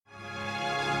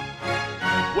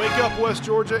Wake up, West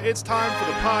Georgia. It's time for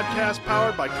the podcast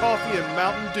powered by Coffee and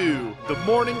Mountain Dew. The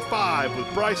Morning Five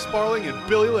with Bryce Sparling and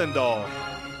Billy Lindahl.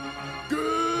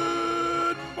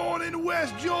 Good morning,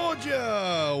 West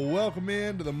Georgia. Welcome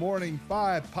into the Morning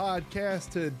Five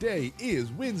podcast. Today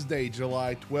is Wednesday,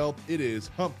 July 12th. It is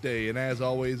Hump Day, and as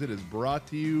always, it is brought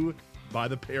to you by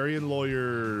the Parian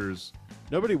Lawyers.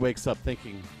 Nobody wakes up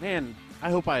thinking, man,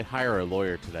 I hope I hire a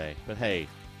lawyer today. But hey,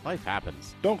 life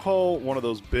happens. Don't call one of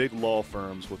those big law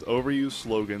firms with overused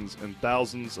slogans and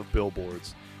thousands of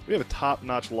billboards. We have a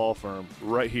top-notch law firm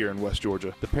right here in West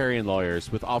Georgia. The Parian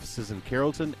Lawyers, with offices in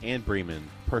Carrollton and Bremen,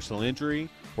 personal injury,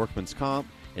 workman's comp,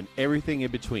 and everything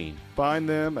in between. Find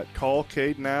them at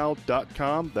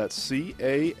callcadenow.com. That's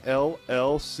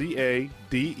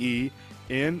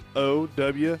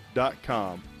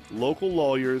CALLCADENOW.com. Local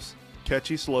lawyers,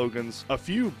 catchy slogans, a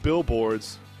few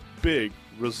billboards, big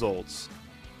results.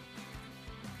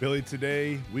 Billy,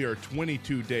 today we are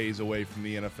 22 days away from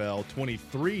the NFL,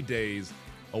 23 days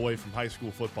away from high school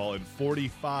football, and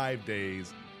 45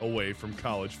 days away from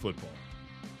college football.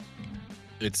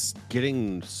 It's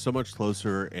getting so much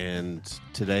closer, and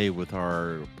today with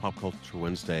our Pop Culture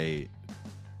Wednesday,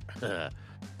 I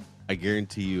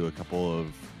guarantee you a couple of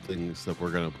things that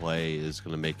we're going to play is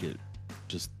going to make it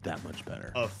just that much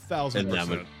better.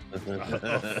 1,000%.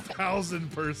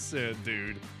 1,000%,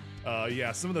 dude.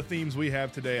 Yeah, some of the themes we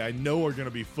have today I know are going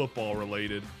to be football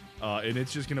related, and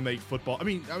it's just going to make football. I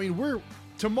mean, we're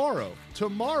tomorrow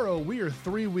we are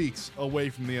 3 weeks away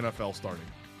from the NFL starting.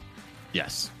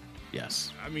 Yes.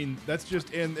 I mean, that's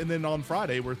just and then on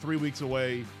Friday we're 3 weeks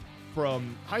away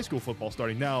from high school football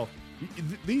starting. Now,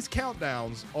 these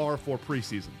countdowns are for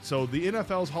preseason. So the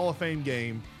NFL's Hall of Fame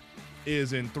game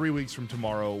is in 3 weeks from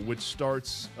tomorrow, which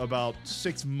starts about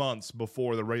 6 months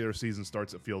before the regular season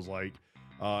starts, it feels like.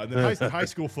 And then high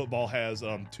school football has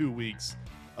 2 weeks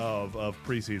of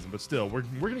preseason, but still, we're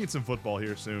gonna get some football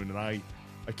here soon, and I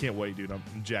can't wait, dude. I'm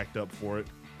jacked up for it.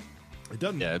 It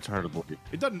doesn't. Yeah, it's hard to believe.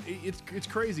 It doesn't. It's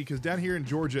crazy because down here in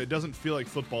Georgia, it doesn't feel like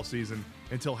football season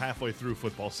until halfway through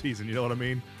football season. You know what I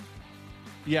mean?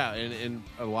 Yeah, and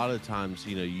a lot of times,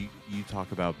 you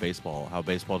talk about baseball, how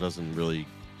baseball doesn't really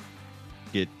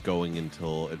get going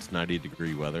until it's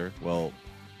 90-degree weather. Well,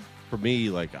 for me,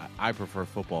 like, I prefer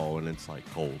football when it's like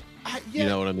cold. Yeah, you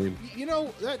know what I mean? You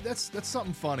know, that's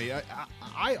something funny.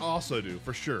 I also do,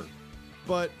 for sure.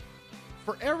 But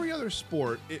for every other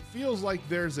sport, it feels like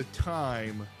there's a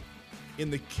time in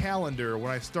the calendar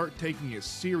when I start taking it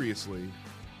seriously.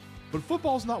 But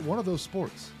football's not one of those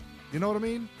sports. You know what I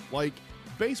mean? Like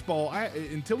baseball,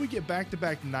 until we get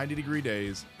back-to-back 90-degree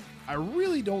days, I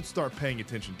really don't start paying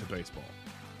attention to baseball.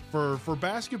 For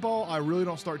basketball, I really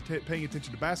don't start paying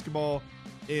attention to basketball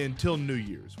until New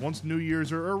Year's. Once New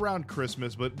Year's or around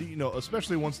Christmas, but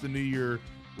especially once the New Year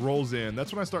rolls in,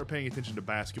 that's when I start paying attention to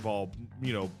basketball,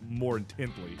 more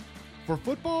intently. For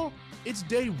football, it's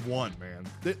day one, man.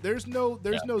 There's no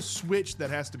switch that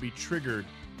has to be triggered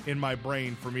in my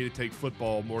brain for me to take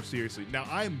football more seriously. Now,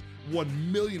 I'm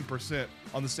 1,000,000%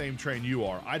 on the same train you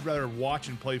are. I'd rather watch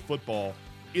and play football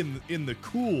in the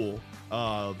cool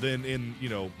than in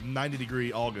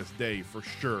 90-degree August day for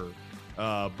sure.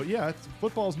 But yeah,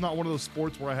 football is not one of those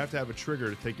sports where I have to have a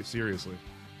trigger to take it seriously.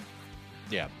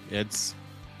 Yeah, it's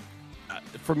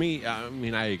for me. I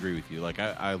mean, I agree with you. Like,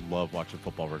 I love watching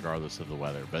football regardless of the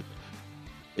weather, but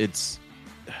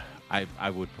I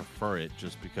would prefer it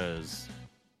just because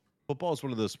football is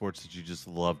one of those sports that you just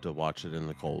love to watch it in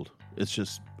the cold. It's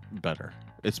just better.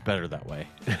 It's better that way.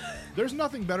 There's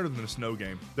nothing better than a snow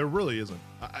game. There really isn't.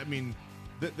 I mean,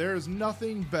 there's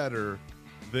nothing better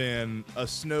than a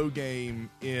snow game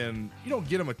in. You don't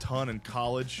get them a ton in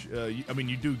college.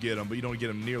 You do get them, but you don't get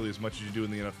them nearly as much as you do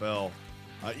in the NFL.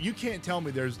 You can't tell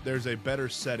me there's a better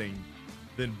setting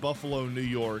than Buffalo, New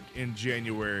York in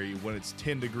January when it's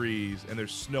 10 degrees and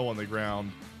there's snow on the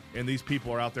ground and these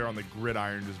people are out there on the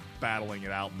gridiron just battling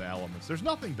it out in the elements. There's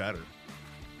nothing better.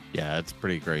 Yeah, it's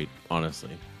pretty great,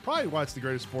 honestly. Probably why it's the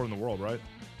greatest sport in the world, right?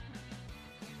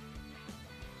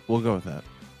 We'll go with that.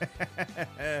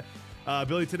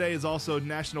 Billy, today is also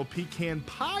National Pecan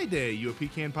Pie Day. You a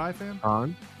pecan pie fan?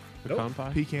 Pecan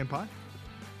pie? Pecan pie?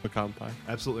 Pecan pie?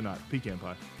 Absolutely not. Pecan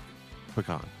pie.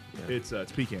 Pecan. Yeah. It's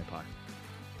pecan pie.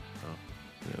 Oh,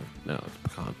 yeah. No, it's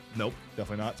pecan. Nope,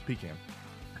 definitely not. It's pecan.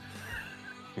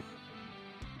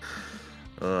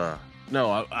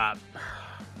 No,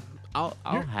 I'll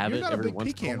have it every once in a while. You're not a big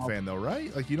pecan fan, though,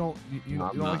 right? Like you don't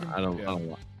like them? I don't.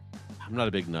 I'm not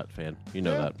a big nut fan. You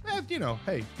know that.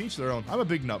 Hey, each their own. I'm a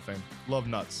big nut fan. Love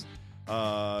nuts.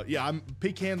 I'm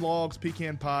pecan logs,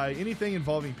 pecan pie, anything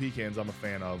involving pecans I'm a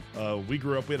fan of. We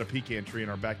grew up, we had a pecan tree in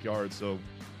our backyard, so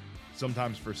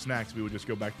sometimes for snacks, we would just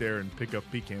go back there and pick up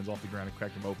pecans off the ground and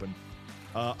crack them open.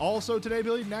 Also today,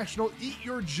 Billy, National Eat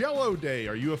Your Jello Day.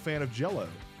 Are you a fan of Jello?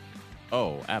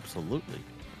 Oh, absolutely.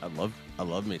 I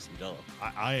love me some Jello.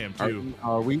 I am too.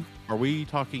 Are we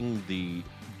talking the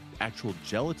actual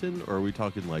gelatin, or are we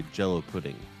talking like Jello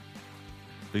pudding?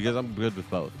 Because I'm good with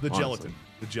both. The honestly.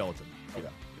 gelatin.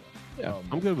 Yeah,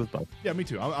 I'm good with both. Yeah, me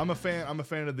too. I'm a fan. I'm a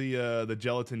fan of the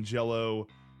gelatin Jello,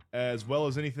 as well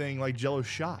as anything like Jello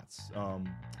shots.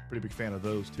 Pretty big fan of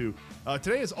those too.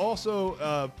 Today is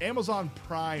also Amazon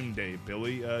Prime Day,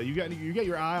 Billy. You got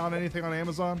your eye on anything on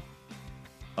Amazon?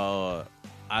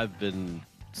 I've been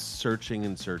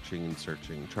searching,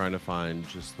 trying to find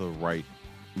just the right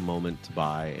moment to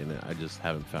buy, and I just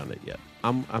haven't found it yet.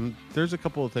 There's a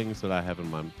couple of things that I have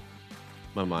in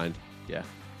my mind. Yeah.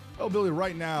 Oh, Billy,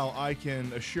 right now I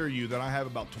can assure you that I have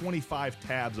about 25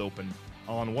 tabs open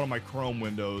on one of my Chrome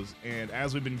windows, and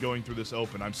as we've been going through this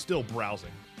open, I'm still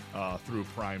browsing through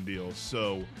Prime deals.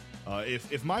 So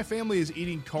if my family is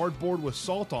eating cardboard with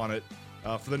salt on it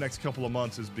for the next couple of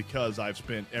months, is because I've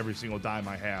spent every single dime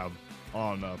I have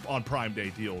on Prime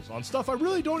Day deals on stuff I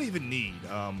really don't even need.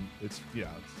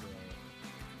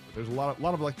 There's a lot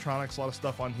of electronics, a lot of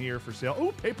stuff on here for sale.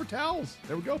 Oh, paper towels!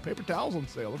 There we go, paper towels on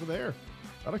sale over there.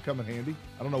 That'll come in handy.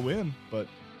 I don't know when, but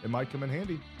it might come in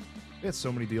handy. It's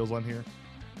so many deals on here.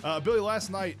 Billy,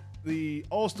 last night the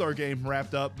All-Star game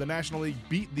wrapped up. The National League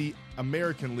beat the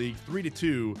American League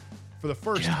 3-2 for the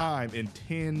first time in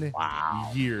 10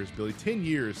 years. Billy, 10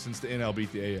 years since the NL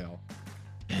beat the AL.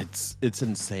 It's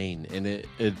insane, and it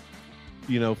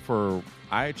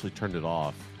I actually turned it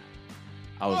off.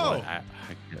 I was like,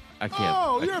 I can't.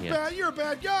 Oh, you're a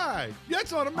bad guy.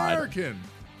 That's un-American.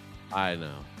 I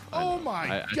know. Oh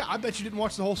my God! I bet you didn't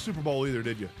watch the whole Super Bowl either,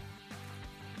 did you?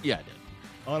 Yeah, I did.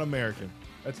 Un-American.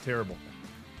 That's terrible.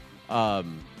 I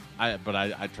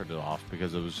turned it off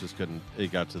because it was just couldn't. It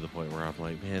got to the point where I'm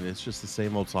like, man, it's just the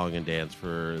same old song and dance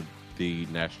for the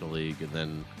National League, and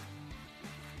then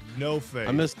no face.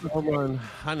 I missed the home run.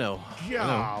 I know.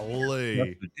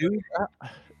 Golly,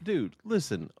 dude,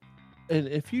 listen. And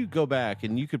if you go back,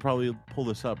 and you could probably pull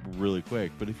this up really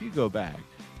quick, but if you go back,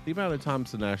 the amount of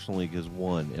times the National League has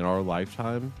won in our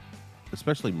lifetime,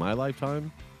 especially my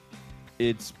lifetime,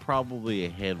 it's probably a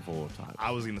handful of times. I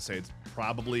was going to say it's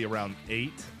probably around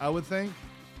 8, I would think.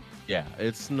 Yeah,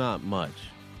 it's not much.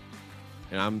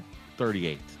 And I'm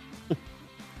 38.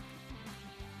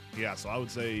 Yeah, so I would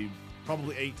say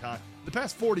probably 8 times. The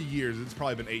past 40 years, it's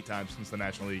probably been 8 times since the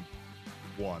National League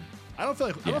won. I don't feel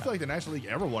like the National League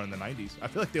ever won in the 90s. I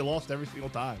feel like they lost every single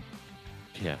time.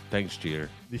 Yeah, thanks, Jeter.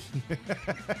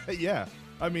 Yeah.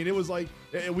 I mean, it was like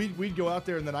we'd go out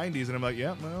there in the 90s, and I'm like,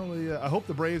 yeah, well, I hope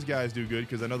the Braves guys do good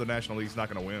because I know the National League's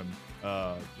not going to win.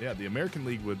 The American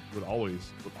League would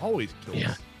always kill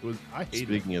us. I hated it.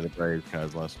 Speaking of the Braves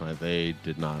guys last night, they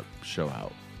did not show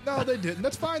out. No, they didn't.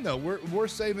 That's fine though. We're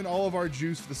saving all of our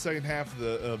juice for the second half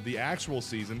of the actual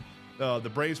season.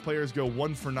 The Braves players go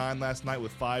 1 for 9 last night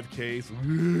with 5 Ks.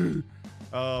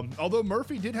 Although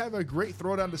Murphy did have a great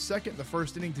throw down to second in the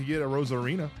first inning to get a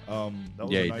Rosarina. That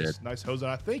was a nice hose.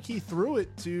 And I think he threw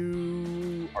it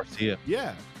to Arcia.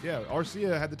 Yeah.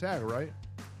 Arcia had the tag, right?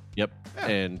 Yep. Yeah.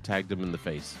 And tagged him in the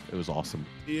face. It was awesome.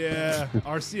 Yeah.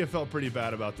 Arcia felt pretty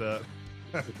bad about that.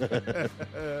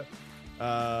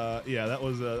 That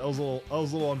was a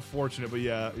little unfortunate, but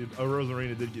yeah,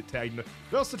 Rosarina did get tagged. That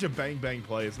was such a bang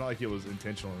play. It's not like it was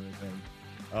intentional or anything.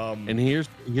 And here's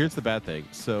the bad thing.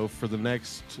 So for the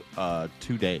next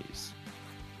 2 days,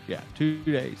 2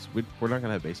 days, we're not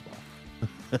gonna have baseball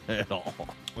at all.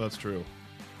 That's true.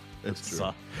 That's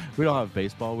true. We don't have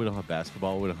baseball. We don't have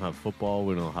basketball. We don't have football.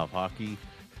 We don't have hockey.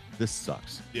 This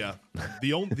sucks. Yeah.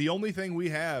 The only thing we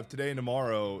have today and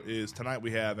tomorrow is tonight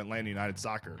we have Atlanta United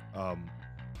soccer.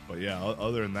 But yeah,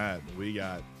 other than that, we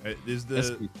got is the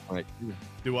ESPYs tonight too.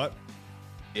 Do what?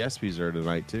 The ESPYs are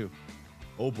tonight too.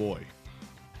 Oh boy.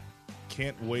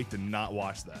 Can't wait to not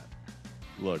watch that.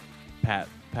 Look,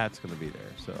 Pat's gonna be there,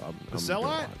 so I'm the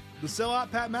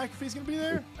sellout Pat McAfee's gonna be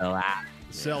there.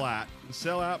 Sellout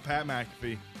Pat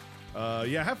McAfee.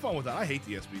 Have fun with that. I hate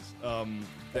the ESPYs.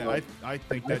 I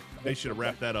think that they should have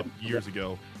wrapped that up years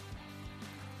ago.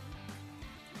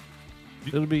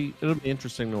 It'll be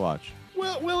interesting to watch.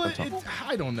 Well,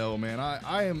 I don't know, man.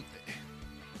 I am.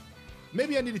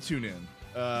 Maybe I need to tune in.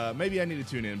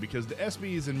 Because the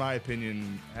ESPYs, in my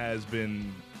opinion, has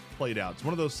been played out. It's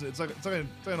one of those. It's like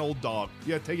an old dog.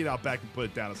 You gotta take it out back and put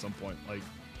it down at some point. Like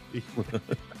you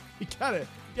gotta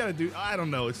do. I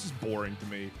don't know. It's just boring to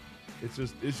me. It's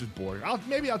just boring.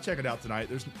 Maybe I'll check it out tonight.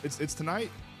 It's tonight.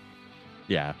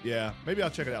 Yeah. Yeah. Maybe I'll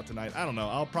check it out tonight. I don't know.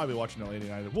 I'll probably watch Atlanta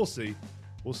United. We'll see.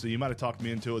 We'll see. You might have talked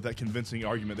me into it, that convincing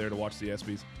argument there to watch the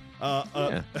ESPYs.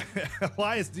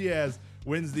 Elias Diaz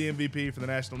wins the MVP for the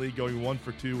National League, going 1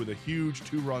 for 2 with a huge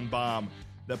 2-run bomb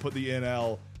that put the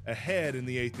NL ahead in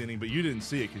the 8th inning, but you didn't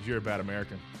see it because you're a bad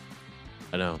American.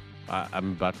 I know.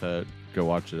 I'm about to go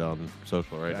watch it on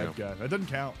social right now. Bad guy. That doesn't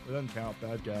count. It doesn't count.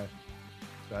 Bad guy.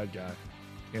 Bad guy.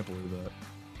 Can't believe that.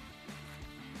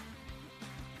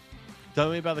 Tell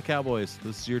me about the Cowboys.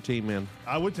 This is your team, man.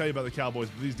 I would tell you about the Cowboys,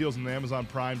 but these deals on the Amazon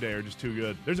Prime Day are just too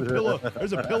good. There's a pillow.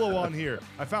 There's a pillow on here.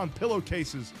 I found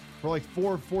pillowcases for like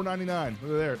 $4.99.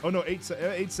 Look there. Oh no,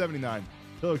 $8.79.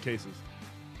 Pillowcases.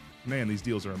 Man, these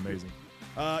deals are amazing.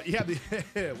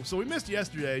 So we missed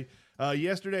yesterday.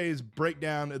 Yesterday's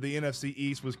breakdown of the NFC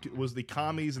East was the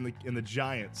Commies and the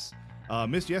Giants.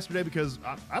 Missed yesterday because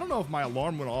I don't know if my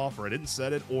alarm went off or I didn't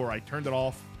set it or I turned it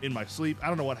off in my sleep. I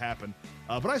don't know what happened.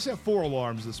 But I set 4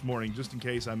 alarms this morning just in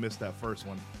case I missed that first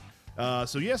one.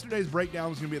 So yesterday's breakdown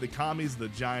was going to be the Commies, the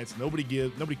Giants. Nobody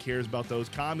cares about those.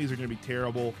 Commies are going to be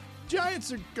terrible.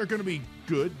 Giants are going to be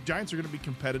good. Giants are going to be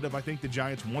competitive. I think the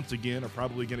Giants once again are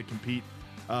probably going to compete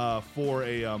for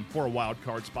a wild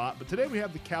card spot. But today we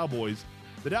have the Cowboys.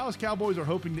 The Dallas Cowboys are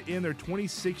hoping to end their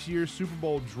 26-year Super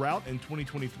Bowl drought in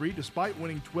 2023. Despite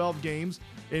winning 12 games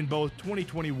in both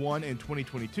 2021 and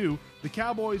 2022, the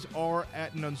Cowboys are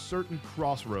at an uncertain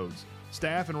crossroads.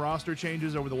 Staff and roster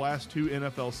changes over the last 2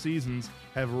 NFL seasons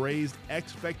have raised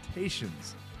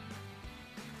expectations.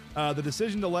 The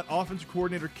decision to let offensive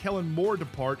coordinator Kellen Moore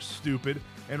depart, stupid,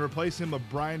 and replace him with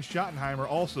Brian Schottenheimer,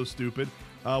 also stupid,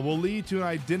 will lead to an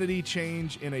identity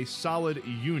change in a solid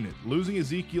unit. Losing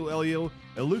Ezekiel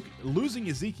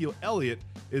Elliott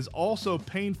is also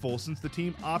painful since the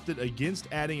team opted against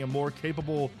adding a more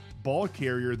capable ball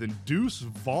carrier than Deuce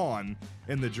Vaughn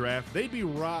in the draft. They'd be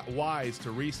wise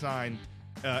to re-sign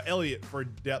Elliott for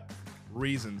depth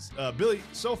reasons. Billy,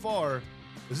 so far,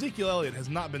 Ezekiel Elliott has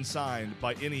not been signed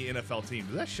by any NFL team.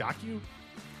 Does that shock you?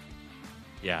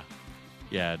 Yeah,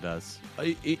 it does.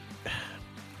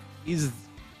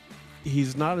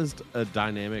 He's not as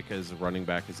dynamic as a running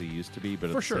back as he used to be, but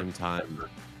at the same time,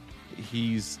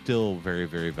 he's still very,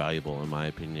 very valuable in my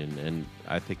opinion, and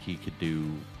I think he could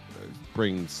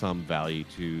bring some value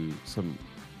to some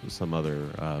other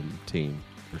team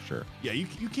for sure. Yeah,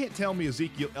 you can't tell me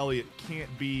Ezekiel Elliott can't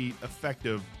be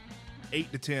effective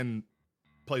 8 to 10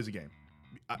 plays a game.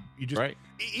 You just right.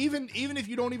 Even if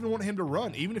you don't even want him to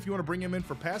run, even if you want to bring him in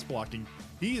for pass blocking,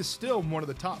 he is still one of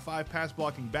the top 5 pass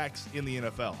blocking backs in the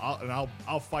NFL.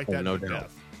 I'll fight that to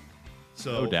death.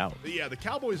 So no doubt. Yeah, the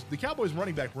Cowboys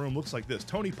running back room looks like this.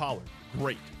 Tony Pollard,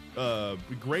 great,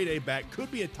 grade A back,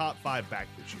 could be a top 5 back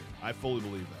this year. I fully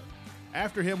believe that.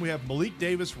 After him, we have Malik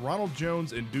Davis, Ronald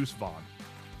Jones, and Deuce Vaughn.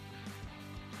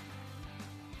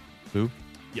 Who?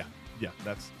 Yeah,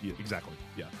 exactly.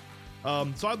 Yeah.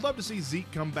 So I'd love to see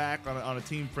Zeke come back on a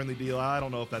team-friendly deal. I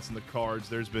don't know if that's in the cards.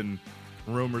 There's been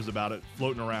rumors about it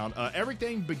floating around.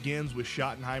 Everything begins with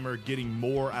Schottenheimer getting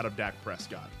more out of Dak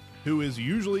Prescott, who is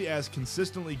usually as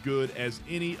consistently good as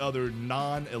any other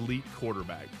non-elite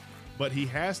quarterback. But he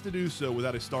has to do so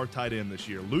without a star tight end this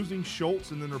year. Losing Schultz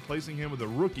and then replacing him with a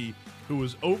rookie who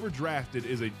was overdrafted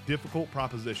is a difficult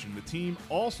proposition. The team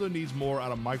also needs more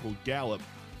out of Michael Gallup,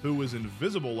 who was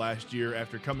invisible last year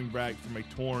after coming back from a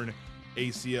torn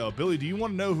ACL. Billy, do you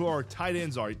want to know who our tight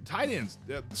ends are? Tight ends,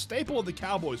 staple of the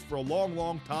Cowboys for a long,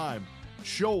 long time.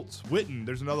 Schultz, Witten,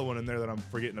 there's another one in there that I'm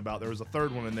forgetting about. There was a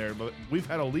third one in there, but we've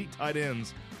had elite tight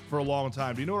ends for a long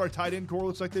time. Do you know what our tight end core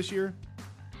looks like this year?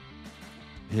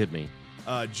 Hit me.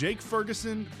 Jake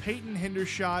Ferguson, Peyton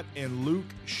Hendershot, and Luke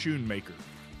Schoonmaker.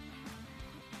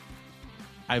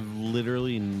 I've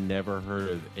literally never heard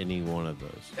of any one of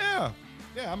those. Yeah,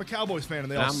 I'm a Cowboys fan,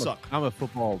 and they all suck. I'm a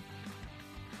football.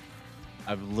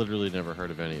 I've literally never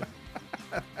heard of any of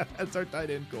them. That's our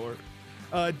tight end core.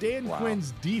 Dan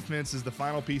Quinn's defense is the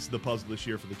final piece of the puzzle this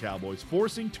year for the Cowboys.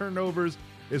 Forcing turnovers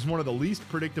is one of the least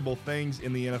predictable things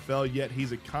in the NFL, yet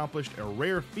he's accomplished a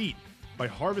rare feat by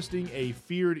harvesting a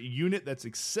feared unit that's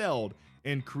excelled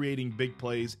in creating big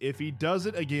plays. If he does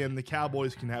it again, the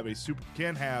Cowboys can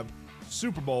have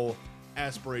Super Bowl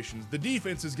aspirations. The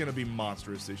defense is going to be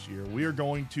monstrous this year. We are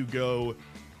going to go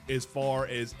as far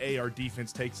as A, our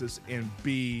defense takes us, and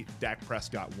B, Dak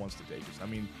Prescott wants to take us. I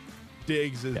mean,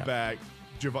 Diggs is back.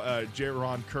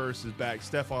 Jaron Curse is back.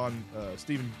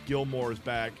 Stephen Gilmore is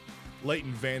back.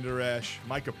 Leighton Vander Esch,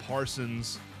 Micah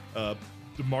Parsons,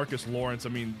 DeMarcus Lawrence. I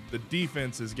mean, the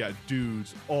defense has got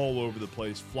dudes all over the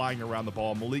place flying around the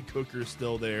ball. Malik Hooker is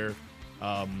still there.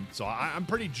 So I'm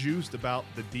pretty juiced about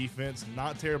the defense,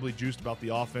 not terribly juiced about the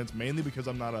offense, mainly because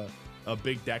I'm not a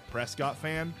big Dak Prescott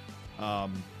fan. But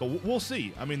we'll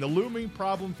see. I mean, the looming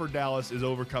problem for Dallas is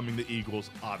overcoming the Eagles,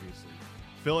 obviously.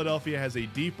 Philadelphia has a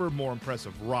deeper, more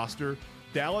impressive roster.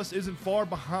 Dallas isn't far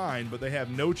behind, but they have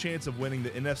no chance of winning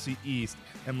the NFC East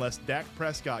unless Dak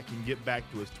Prescott can get back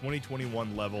to his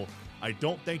 2021 level. I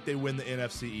don't think they win the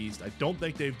NFC East. I don't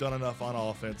think they've done enough on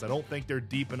offense. I don't think they're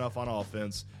deep enough on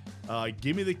offense.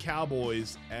 Give me the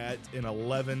Cowboys at an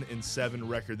 11-7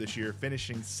 record this year,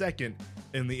 finishing second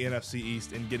in the NFC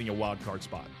East and getting a wild card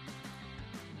spot.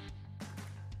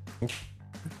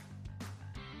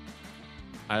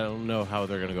 I don't know how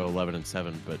they're going to go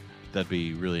 11-7, but that'd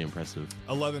be really impressive.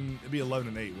 It'd be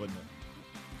 11-8, wouldn't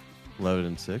it?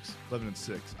 11-6.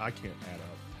 11-6. I can't add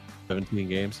up. 17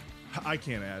 games. I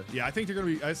can't add. Yeah, I think they're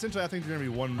going to be. Essentially, I think they're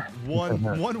going to be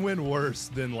one win worse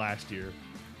than last year.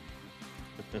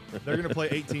 They're going to play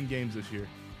 18 games this year.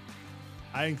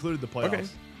 I included the playoffs. Okay.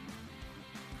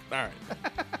 All right.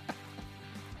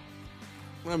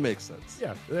 That makes sense.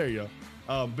 Yeah, there you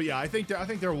go. But yeah, I think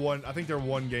they're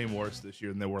one game worse this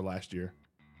year than they were last year.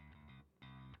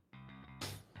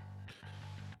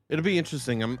 It'll be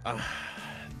interesting.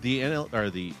 The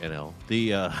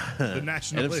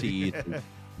National NFC East.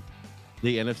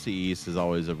 The NFC East is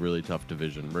always a really tough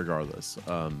division, regardless.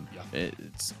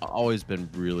 It's always been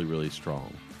really, really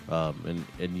strong, and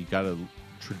you got to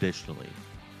traditionally.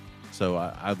 So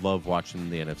I love watching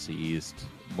the NFC East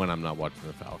when I'm not watching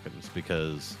the Falcons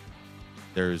because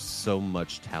there's so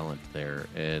much talent there,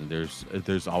 and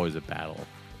there's always a battle,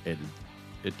 and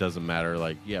it doesn't matter.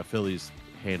 Like, yeah, Philly's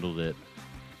handled it,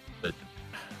 but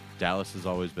Dallas has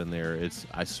always been there.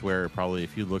 I swear, probably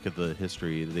if you look at the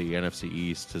history, the NFC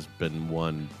East has been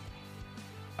won.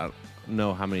 I don't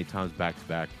know how many times back to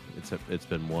back it's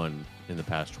been won in the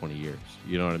past 20 years.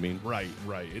 You know what I mean? Right.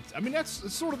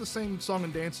 It's sort of the same song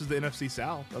and dance as the NFC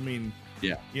South. I mean,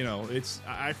 yeah. You know,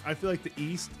 I feel like the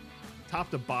East,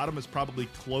 top to bottom, is probably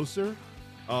closer.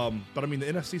 But I mean, the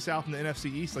NFC South and the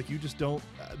NFC East, like, you just don't.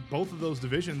 Both of those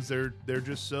divisions, they're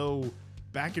just so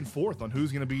back and forth on who's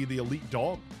going to be the elite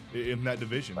dog in that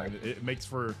division. Right. It makes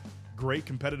for great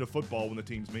competitive football when the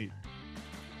teams meet.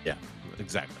 Yeah,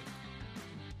 exactly.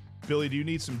 Billy, do you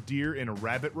need some deer and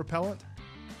rabbit repellent?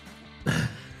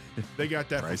 They got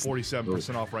that Bryce, for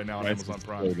 47% off right now on Amazon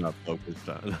Prime. Not focused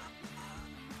on.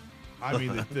 I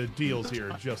mean, the deals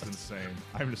here are just insane.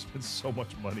 I'm going to spend so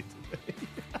much money today.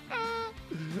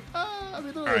 I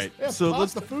mean, all right, so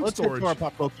let's get to our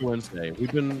Pop Culture Wednesday.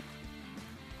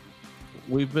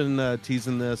 We've been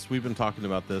teasing this. We've been talking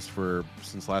about this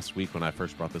since last week when I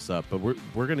first brought this up. But we're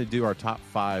going to do our top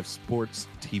 5 sports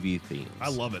TV themes. I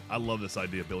love it. I love this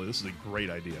idea, Billy. This is a great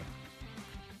idea.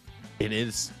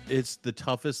 It's the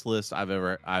toughest list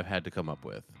I've had to come up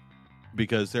with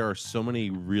because there are so many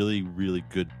really, really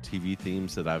good TV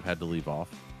themes that I've had to leave off.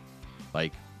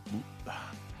 Like,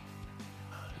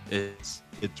 it's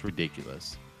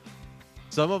ridiculous.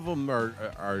 Some of them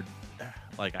are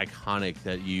like iconic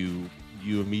that you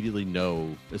immediately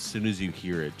know as soon as you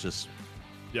hear it. Just,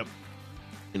 yep.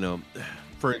 You know,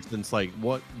 for instance, like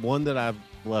one that I've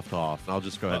left off, and I'll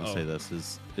just go ahead and say this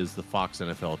is the Fox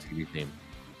NFL TV theme.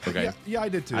 Okay. Yeah, I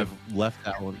did too. I've left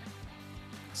that one.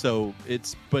 So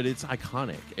it's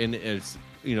iconic, and it's,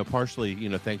 you know, partially, you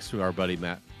know, thanks to our buddy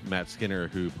Matt Skinner,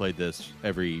 who played this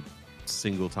every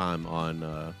single time on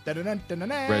Red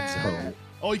Zone.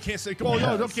 Oh, you can't say. Come on,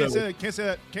 no, can't say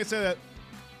that. Can't say that.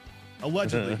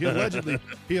 Allegedly,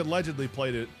 he allegedly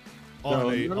played it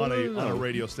on a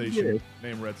radio station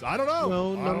named Red Zone. I don't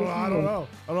know. I don't know.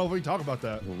 I don't know if we can talk about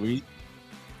that.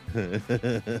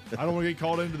 I don't want to get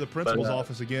called into the principal's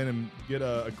office again and get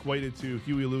equated to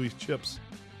Huey Louie's chips.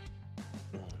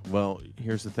 Well,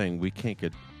 here's the thing: we can't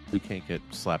get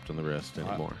slapped on the wrist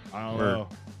anymore. I don't know.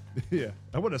 Yeah,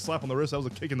 I wouldn't have slapped on the wrist. I was a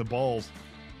kick in the balls.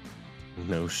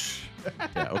 No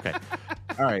Yeah. Okay.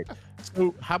 All right.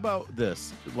 So how about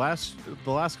this? The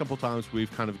last couple times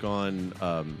we've kind of gone.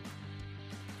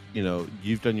 You know,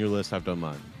 you've done your list. I've done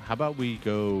mine. How about we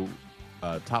go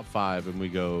top 5 and we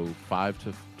go 5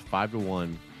 to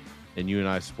 1, and you and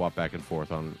I swap back and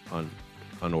forth on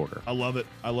order. I love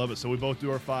it. So we both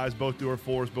do our 5s, both do our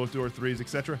 4s, both do our 3s,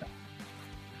 etc.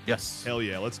 Yes. Hell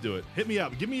yeah, let's do it. Hit me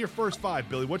up. Give me your first 5,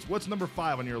 Billy. What's number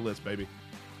 5 on your list, baby?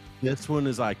 This one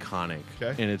is iconic,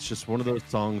 and it's just one of those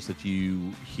songs that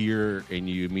you hear and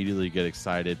you immediately get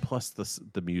excited. Plus,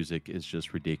 the music is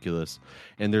just ridiculous,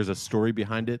 and there's a story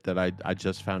behind it that I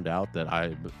just found out that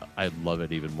I love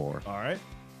it even more. All right.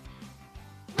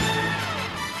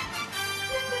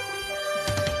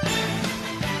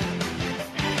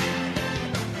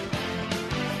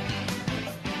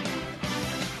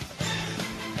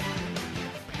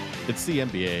 It's the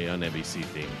NBA on NBC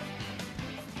theme.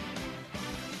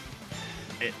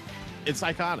 It's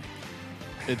iconic.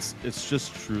 It's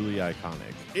just truly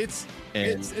iconic. It's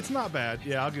not bad.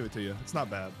 Yeah, I'll give it to you. It's not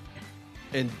bad.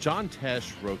 And John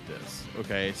Tesh wrote this.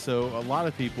 Okay, so a lot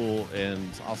of people, and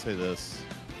I'll say this,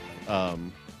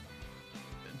 John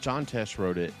Tesh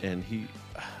wrote it, and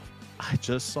I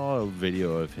just saw a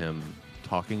video of him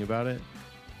talking about it.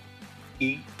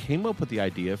 He came up with the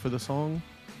idea for the song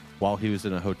while he was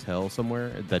in a hotel somewhere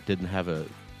that didn't have a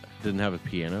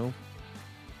piano,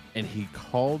 and he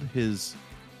called his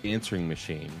answering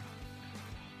machine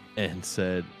and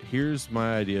said, "Here's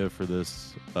my idea for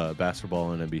this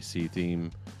basketball and NBC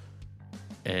theme,"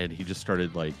 and he just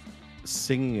started like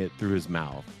singing it through his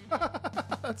mouth.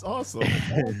 That's awesome.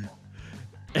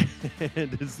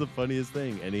 And it's the funniest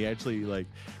thing. And he actually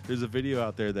there's a video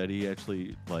out there that he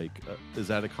actually is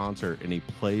at a concert and he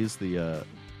plays the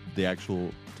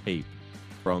actual tape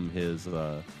from his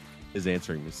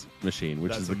answering machine,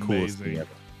 which That's is the amazing. coolest thing ever.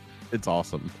 It's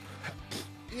awesome.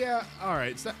 Yeah, all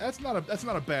right. So that's not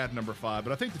a bad number 5,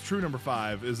 but I think the true number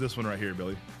 5 is this one right here,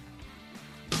 Billy.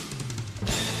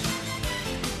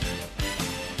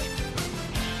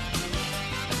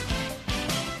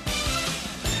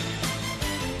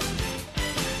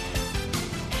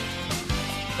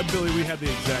 And Billy, we had the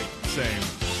exact same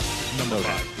number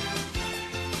 5.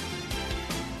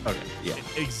 Okay, yeah.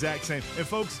 Exact same. And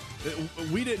folks,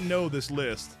 we didn't know this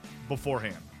list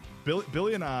beforehand.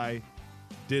 Billy and I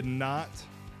did not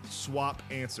swap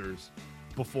answers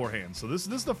beforehand. So this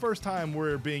is the first time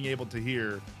we're being able to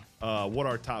hear what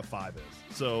our top 5 is.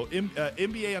 So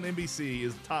NBA on NBC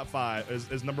is top 5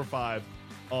 is number 5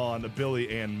 on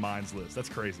Billy and mine's list. That's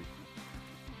crazy.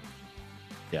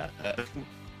 Yeah.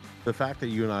 The fact that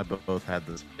you and I both had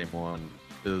the same one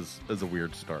is a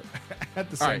weird start. At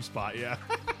the same spot, yeah.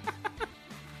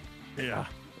 Yeah.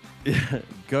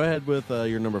 Go ahead with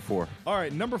your number 4. All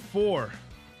right, number 4.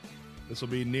 This will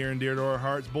be near and dear to our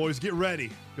hearts. Boys, get ready,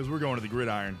 because we're going to the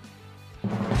gridiron.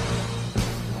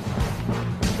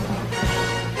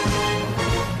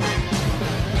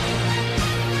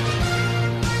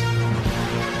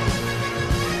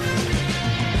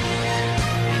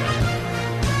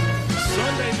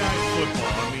 Sunday night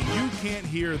football. I mean, you can't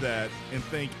hear that and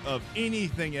think of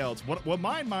anything else. What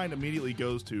my mind immediately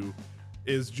goes to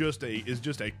is just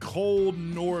a cold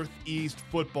northeast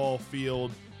football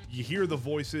field. You hear the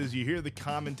voices, you hear the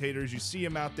commentators, you see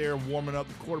them out there warming up.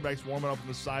 The quarterback's warming up on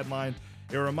the sideline.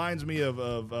 It reminds me of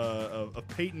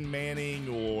Peyton Manning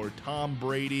or Tom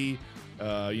Brady,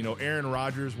 Aaron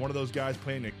Rodgers, one of those guys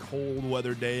playing a cold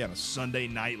weather day on a Sunday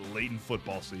night late in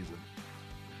football season.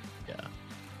 Yeah.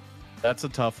 That's a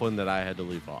tough one that I had to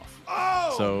leave off.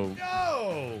 Oh, so,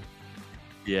 no!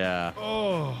 Yeah.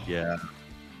 Oh. Yeah.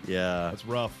 Yeah. That's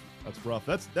rough.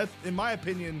 That's in my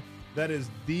opinion, that is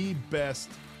the best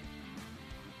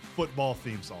football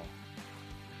theme song.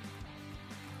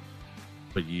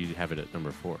 But you have it at number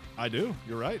 4. I do.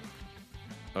 You're right.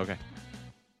 Okay.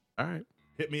 All right.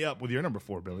 Hit me up with your number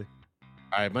 4, Billy.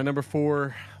 All right, my number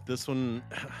 4. This one.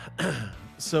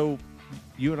 So,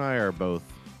 you and I are both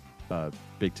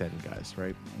Big Ten guys,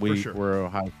 right? For sure. We're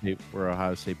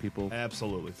Ohio State people.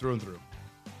 Absolutely, through and through.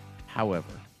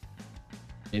 However,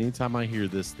 anytime I hear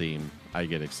this theme, I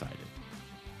get excited.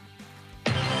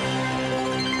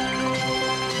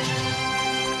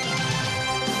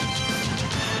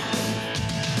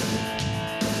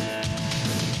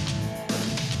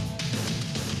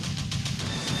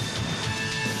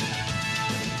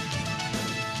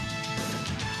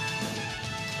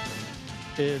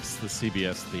 It's the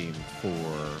CBS theme for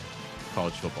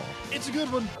college football. It's a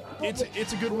good one. It's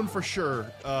a good one for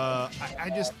sure. I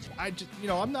just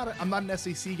I'm not an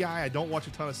SEC guy. I don't watch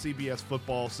a ton of CBS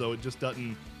football, so it just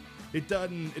doesn't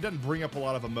bring up a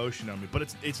lot of emotion on me. But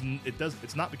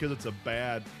it's not because it's a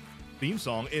bad theme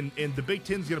song. And the Big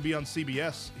Ten's going to be on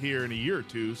CBS here in a year or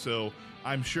two, so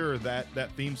I'm sure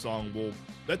that theme song will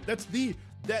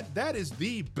that is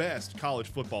the best college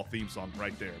football theme song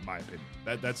right there, in my opinion.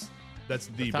 That's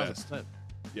the best.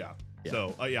 Yeah.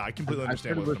 So, I completely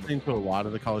understand. I've started listening to a lot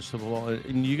of the college football,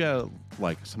 and you got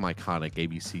like some iconic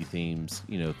ABC themes,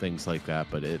 things like that.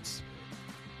 But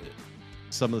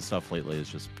some of the stuff lately is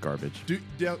just garbage. Do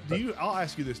you? I'll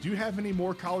ask you this: do you have any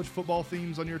more college football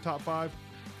themes on your top 5?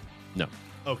 No.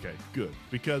 Okay, good.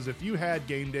 Because if you had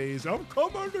Game Days, I'm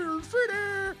coming to your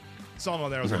city song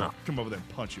on there, I was gonna come over there and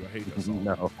punch you. I hate that song.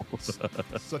 No.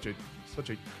 such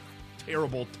a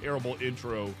terrible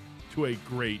intro to a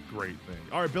great thing.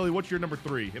 All right, Billy, what's your number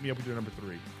 3? Hit me up with your number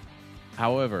 3.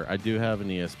 However, I do have an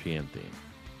ESPN theme,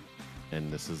 and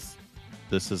this is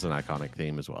an iconic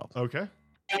theme as well. Okay.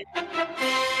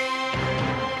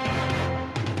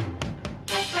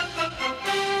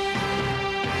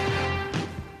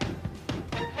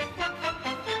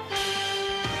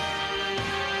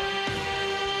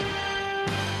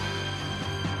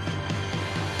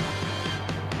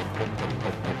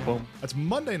 That's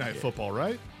Monday Night Football,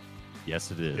 right?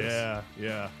 Yes, it is.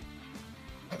 Yeah.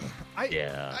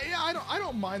 I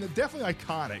don't mind it. Definitely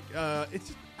iconic. It's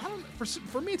just, I don't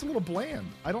for me it's a little bland.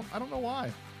 I don't know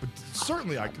why, but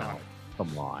certainly iconic.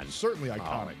 Come on, certainly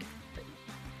iconic.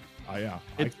 Yeah.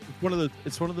 It's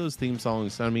one of those theme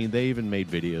songs. I mean, they even made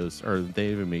videos or they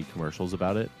even made commercials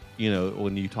about it. You know,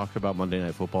 when you talk about Monday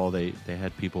Night Football, they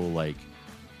had people like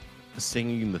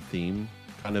singing the theme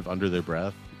kind of under their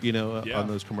breath. You know, on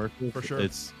those commercials for sure.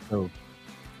 That's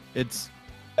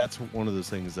one of those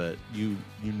things that you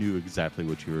knew exactly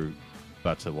what you were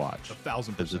about to watch.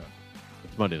 1,000%.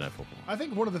 It's Monday Night Football. I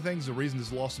think one of the reason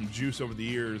it's lost some juice over the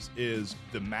years is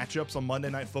the matchups on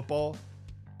Monday Night Football.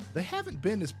 They haven't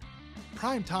been as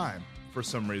prime time for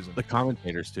some reason. The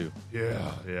commentators too.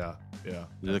 Yeah.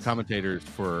 The commentators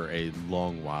for a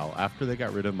long while after they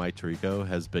got rid of Mike Tirico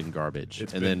has been garbage,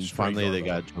 and then finally they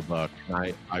got Joe Buck.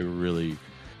 I really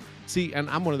see, and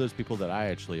I'm one of those people that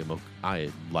I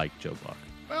like Joe Buck.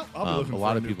 Well, I'll be looking a for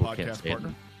lot a of new people podcast can't stand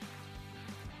partner.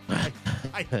 him.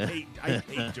 I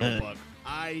hate Joe Buck.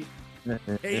 I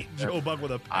hate Joe Buck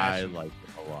with a passion. I like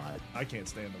him a lot. I can't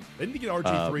stand him. They need to get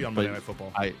RG3 on Monday Night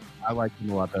Football. I like him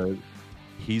a lot better.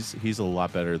 He's a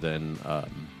lot better than a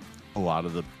lot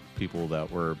of the people that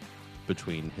were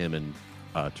between him and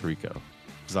Tirico,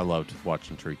 because I loved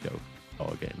watching Tirico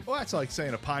all game. Well, that's like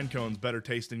saying a pine cone's better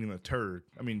tasting than a turd.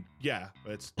 I mean, yes,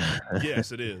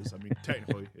 it is. I mean,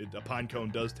 technically, a pine cone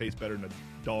does taste better than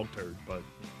a dog turd, but.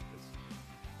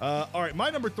 All right,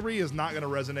 my number 3 is not going to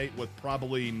resonate with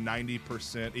probably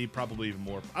 90%, probably even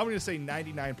more. I'm going to say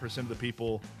 99% of the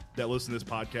people that listen to this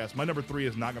podcast. My number 3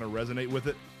 is not going to resonate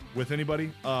with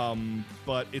anybody,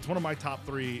 but it's one of my top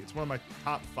 3. It's one of my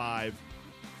top 5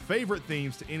 favorite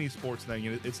themes to any sports thing,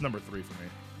 and it's number 3 for me.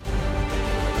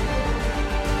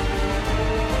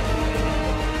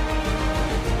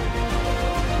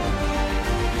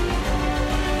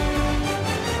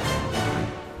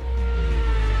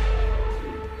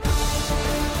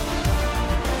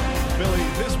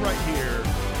 Right here,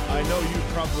 I know you've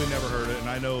probably never heard it, and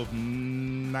I know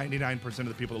 99% of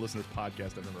the people that listen to this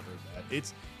podcast have never heard that.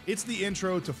 It's the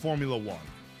intro to Formula One,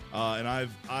 and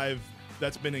I've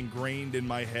that's been ingrained in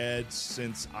my head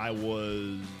since I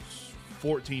was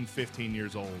 14, 15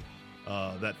 years old.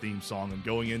 That theme song, and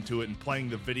going into it and playing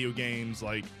the video games,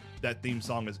 like that theme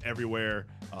song is everywhere.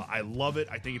 I love it.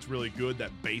 I think it's really good. That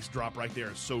bass drop right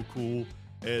there is so cool.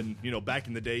 And, you know, back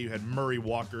in the day, you had Murray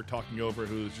Walker talking over,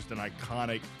 who was just an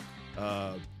iconic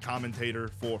commentator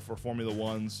for Formula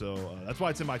One. So that's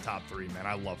why it's in my top 3, man.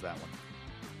 I love that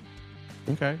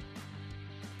one. Okay.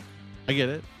 I get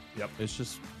it. Yep. It's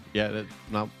just, that's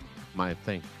not my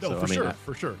thing. No, so,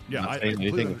 for sure. Yeah, I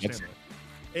completely understand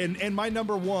that. And my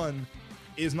number 1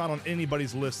 is not on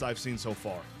anybody's list I've seen so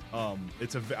far. I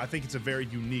think it's a very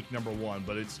unique number 1,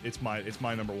 but it's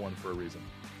my number 1 for a reason.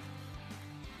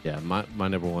 Yeah, my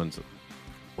number 1's,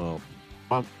 well,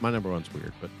 my number 1's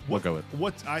weird, but we'll go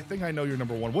with. I think I know your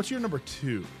number 1. What's your number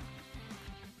 2?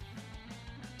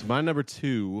 So my number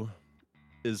 2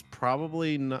 is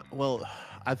probably not. Well,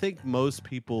 I think most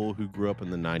people who grew up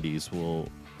in the '90s will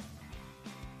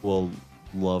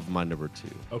love my number 2.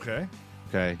 Okay.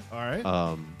 All right.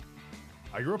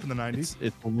 I grew up in the '90s.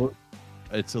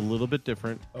 It's a little bit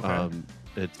different. Okay.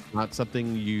 It's not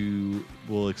something you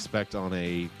will expect on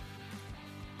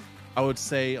I would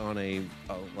say on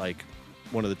like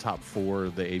one of the top 4,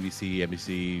 the ABC,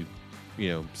 NBC,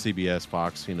 CBS,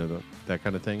 Fox, that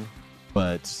kind of thing.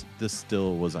 But this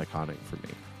still was iconic for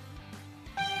me.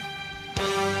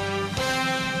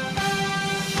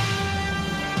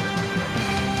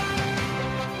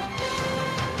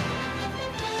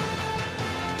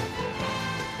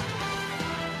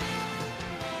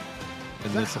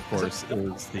 And this, of course,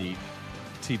 is the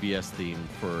TBS theme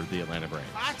for the Atlanta Braves.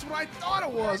 That's what I thought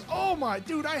it was. Oh my,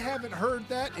 dude, I haven't heard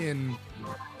that in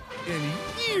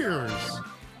years.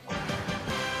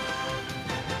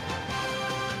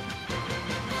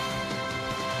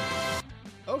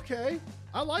 Okay,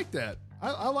 I like that.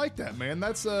 I like that, man.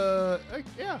 That's I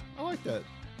like that.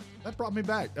 That brought me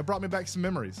back. That brought me back some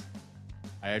memories.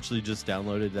 I actually just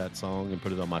downloaded that song and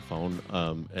put it on my phone,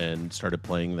 and started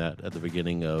playing that at the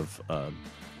beginning of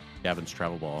Gavin's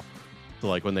Travel Ball. So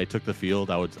like when they took the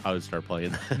field, I would start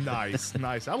playing that.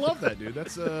 Nice. I love that, dude.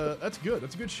 That's good.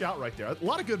 That's a good shout right there. A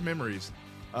lot of good memories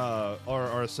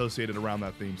are associated around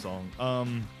that theme song.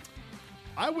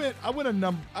 I went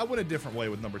a different way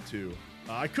with number 2.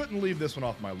 I couldn't leave this one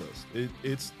off my list.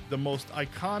 It's the most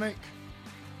iconic.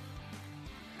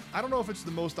 I don't know if it's the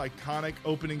most iconic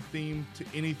opening theme to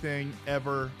anything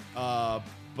ever,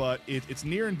 but it's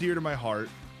near and dear to my heart.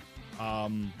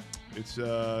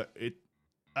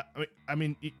 I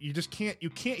mean, you just can't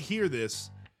hear this,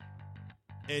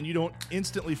 and you don't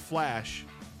instantly flash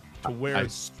to where I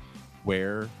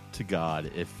swear to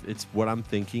God, if it's what I'm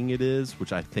thinking it is,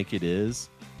 which I think it is,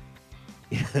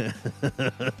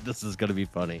 this is going to be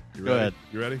funny. Go ahead.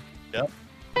 You ready? Yep.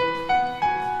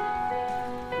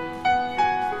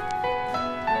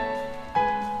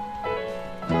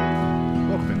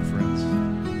 Welcome in, friends.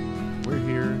 We're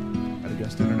here at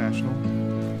Augusta International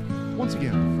once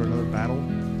again for another battle.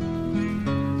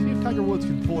 See if Tiger Woods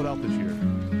can pull it out this year.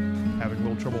 Having a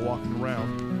little trouble walking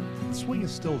around. The swing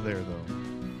is still there, though.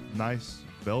 Nice,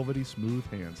 velvety, smooth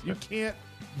hands. You can't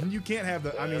have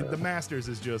the. I mean, the Masters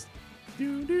is just. I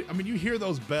mean, you hear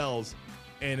those bells,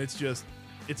 and it's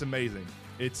amazing.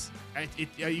 You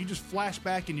just flash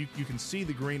back, and you can see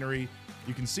the greenery,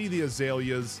 you can see the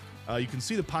azaleas, you can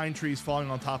see the pine trees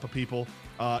falling on top of people.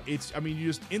 You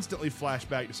just instantly flash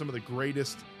back to some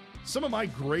of my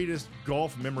greatest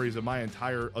golf memories of my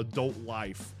entire adult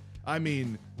life. I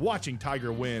mean, watching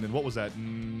Tiger win, and what was that,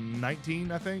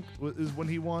 19, I think, is when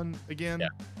he won again? Yeah.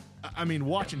 I mean,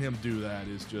 watching him do that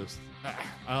is just,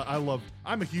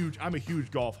 I'm a huge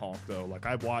golf honk, though. Like,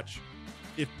 I watch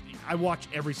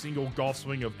every single golf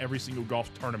swing of every single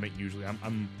golf tournament usually.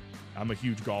 I'm a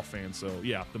huge golf fan, so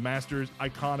yeah, the Masters,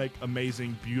 iconic,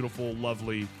 amazing, beautiful,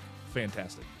 lovely,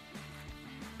 fantastic.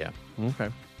 Yeah. Okay.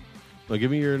 Well,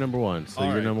 give me your number one. So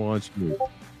your number one's you.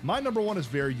 My number one is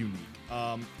very unique.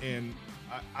 And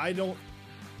I don't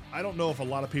know if a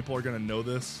lot of people are going to know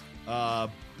this,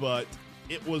 but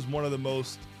it was one of the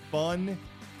most fun,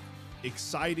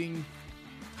 exciting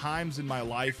times in my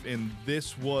life. And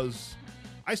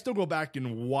I still go back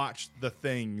and watch the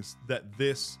things that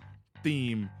this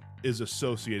theme is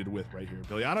associated with right here,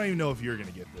 Billy. I don't even know if you're going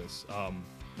to get this,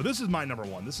 but this is my number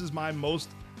one. This is my most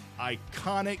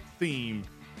iconic theme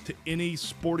to any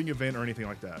sporting event or anything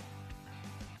like that.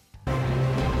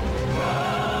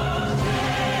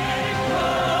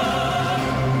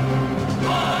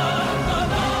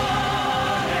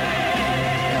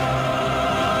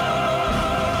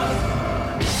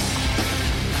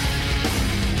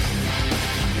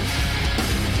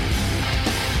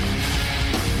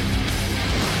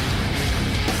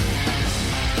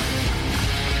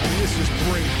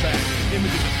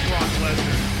 Images of Brock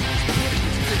Lesnar putting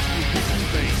his fist through people's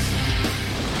face,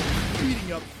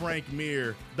 beating up Frank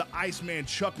Mir, the Iceman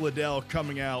Chuck Liddell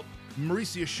coming out,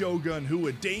 Mauricio Shogun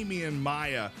Hua, Damian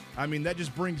Maya. I mean, that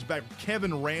just brings back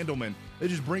Kevin Randleman. It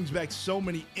just brings back so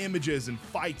many images and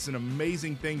fights and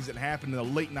amazing things that happened in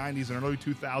the late 90s and early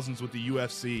 2000s with the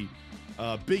UFC.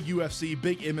 Big UFC,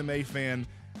 big MMA fan,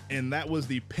 and that was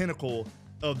the pinnacle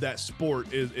of that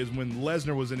sport is when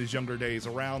Lesnar was in his younger days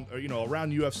around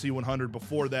UFC 100.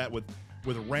 Before that, with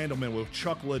Randleman, with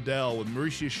Chuck Liddell, with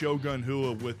Mauricio Shogun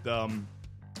Hua,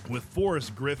 with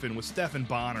Forrest Griffin, with Stephen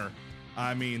Bonner.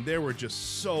 I mean, there were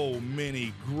just so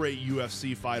many great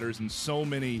UFC fighters, and so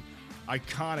many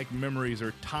iconic memories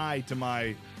are tied to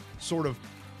my sort of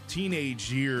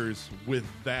teenage years with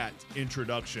that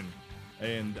introduction.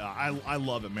 And I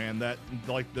love it, man. That,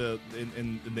 like, the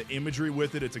imagery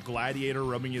with it, it's a gladiator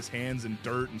rubbing his hands in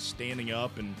dirt and standing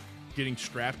up and getting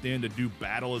strapped in to do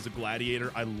battle as a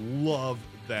gladiator. I love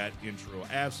that intro.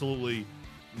 Absolutely,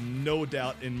 no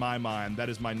doubt in my mind, that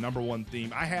is my number one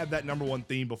theme. I had that number one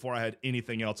theme before I had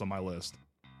anything else on my list.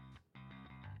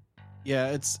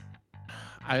 Yeah,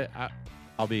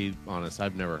 I'll be honest,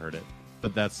 I've never heard it,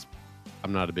 but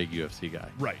I'm not a big UFC guy.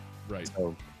 Right.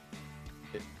 So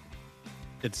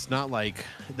it's not like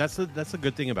that's a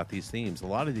good thing about these themes. A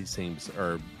lot of these themes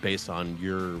are based on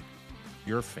your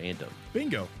fandom.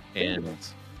 Bingo. And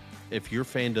if your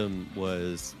fandom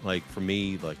was, like, for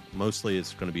me, like, mostly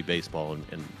it's going to be baseball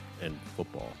and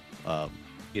football.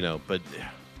 But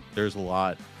there's a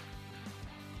lot.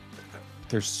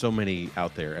 There's so many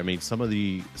out there. I mean, some of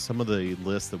the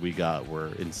lists that we got were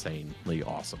insanely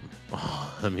awesome.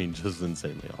 I mean, just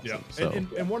insanely awesome. Yeah. So,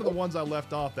 and one of the ones I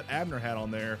left off that Abner had on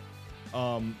there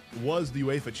was the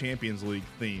UEFA Champions League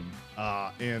theme,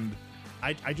 and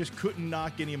I just couldn't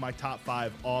knock any of my top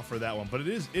five off for that one. But it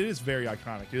is very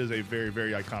iconic. It is a very,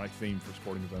 very iconic theme for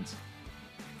sporting events.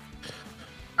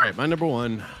 All right, my number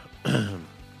one is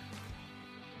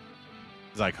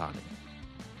iconic.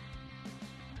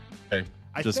 Okay,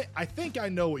 I think I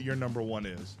know what your number one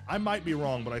is. I might be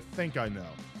wrong, but I think I know.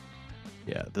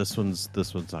 Yeah, this one's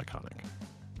iconic.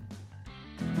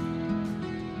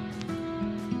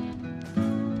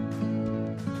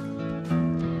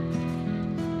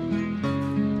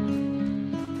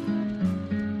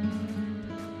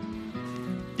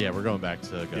 Yeah, we're going back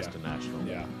to Augusta National.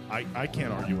 Yeah, I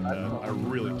can't argue with that. I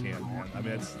really can't, man. I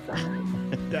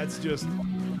mean, that's just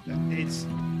It's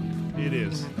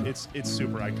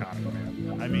super iconic,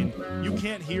 man. I mean, you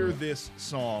can't hear this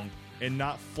song and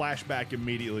not flash back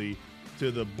immediately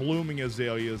to the blooming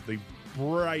azaleas, the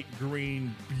bright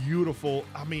green, beautiful.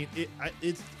 I mean,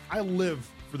 I live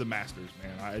for the Masters,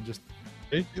 man.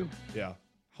 Me too. Yeah.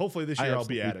 Hopefully this year I'll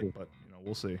be at it, but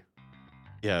we'll see.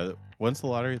 Yeah. When's the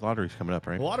lottery? Lottery's coming up,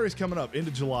 right? The lottery's coming up. End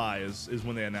of July is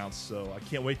when they announce. So I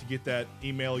can't wait to get that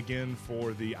email again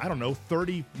for the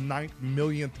 39th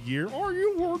millionth year. Are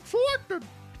you weren't selected?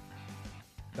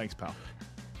 Thanks, pal.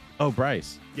 Oh,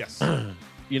 Bryce. Yes.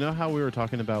 You know how we were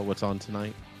talking about what's on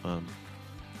tonight?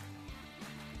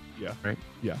 Yeah. Right?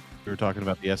 Yeah. We were talking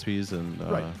about the ESPYs and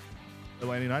Right.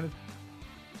 Atlanta United.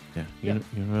 Yeah.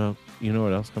 You know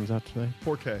what else comes out today?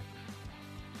 Porqué.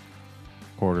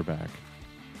 Quarterback.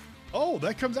 Oh,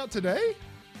 that comes out today?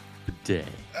 Today.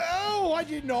 Oh, I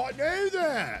did not know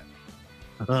that.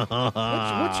 What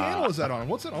channel is that on?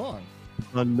 What's it on?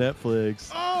 On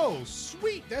Netflix. Oh,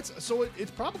 sweet.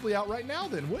 It's probably out right now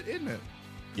then, isn't it?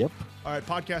 Yep. All right,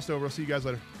 podcast over. I'll see you guys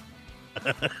later.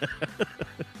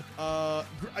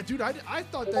 Dude, I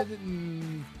thought that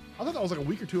was like a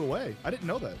week or two away. I didn't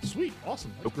know that. Sweet,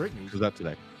 awesome. That's great news. Was that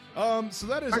today? So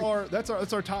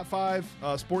that's our top 5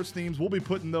 sports themes. We'll be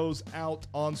putting those out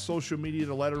on social media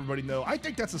to let everybody know. I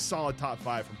think that's a solid top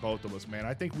 5 from both of us, man.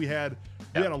 I think we had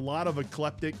a lot of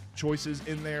eclectic choices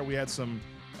in there. We had some.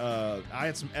 I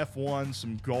had some F1,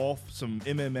 some golf, some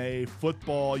MMA,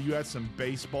 football. You had some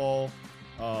baseball.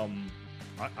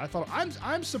 I thought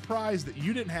I'm surprised that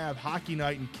you didn't have Hockey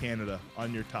Night in Canada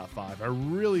on your top 5. I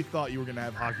really thought you were going to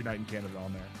have Hockey Night in Canada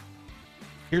on there.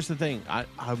 Here's the thing.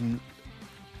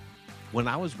 When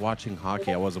I was watching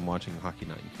hockey, I wasn't watching Hockey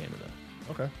Night in Canada.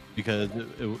 Okay. Because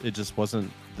it just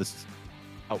wasn't this,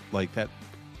 like that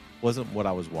wasn't what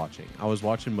I was watching. I was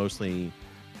watching mostly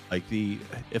like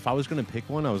if I was going to pick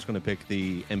one, I was going to pick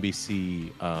the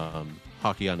NBC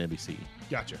hockey on NBC.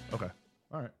 Gotcha. Okay.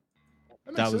 All right.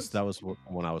 That was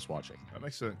when I was watching. That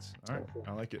makes sense. All right.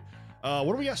 I like it. What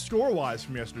do we got score-wise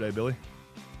from yesterday, Billy?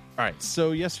 All right.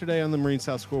 So yesterday on the Marine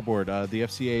South Scoreboard, the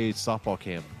FCA softball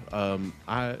camp,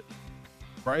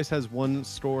 Bryce has one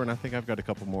score, and I think I've got a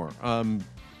couple more.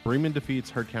 Bremen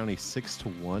defeats Heard County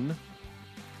 6-1.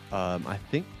 I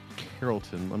think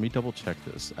Carrollton. Let me double check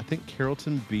this. I think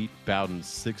Carrollton beat Bowden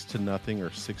 6-0 or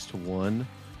 6-1.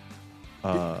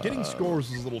 Getting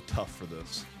scores is a little tough for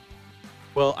this.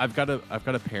 Well, I've got a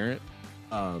parent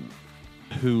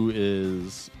who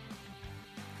is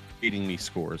feeding me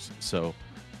scores. So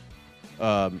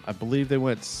I believe they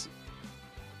went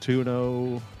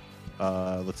 2-0.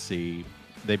 Let's see.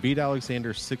 They beat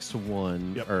Alexander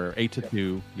 6-1 or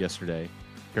 8-2 yesterday.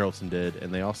 Carrollton did,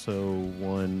 and they also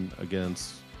won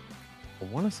against. I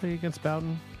want to say against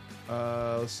Bowden.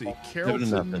 Let's see.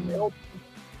 Carrollton.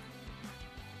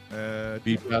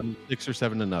 Beat Bowden 6 or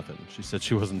 7-0. She said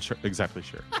she wasn't exactly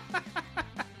sure.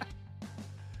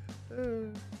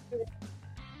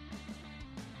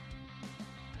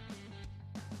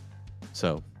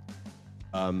 So,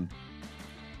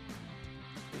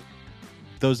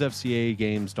 those FCA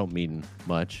games don't mean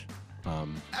much. I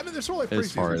mean, they're sort of like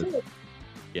as far as preseason.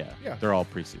 yeah, they're all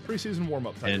preseason. Preseason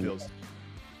warm-up type deals.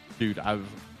 Dude, you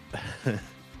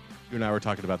and I were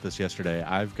talking about this yesterday.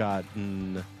 I've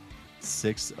gotten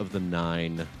 6 of the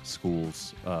 9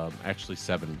 schools, actually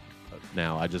 7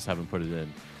 now. I just haven't put it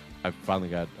in. I've finally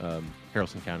got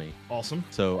Harrelson County. Awesome.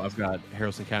 So I've got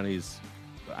Harrelson County's.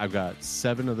 I've got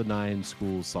 7 of the 9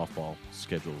 schools softball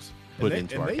schedules put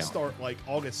into our calendar. Start like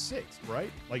August 6th,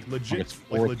 right? Like legit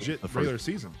regular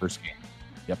season. First game.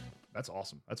 Yep. That's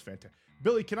awesome. That's fantastic.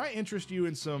 Billy, can I interest you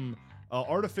in some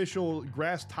artificial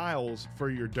grass tiles for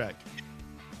your deck?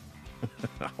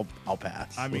 I'll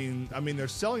pass. I mean, they're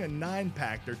selling a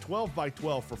 9-pack. They're 12 by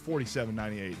 12 for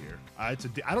 $47.98 here. I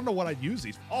don't know what I'd use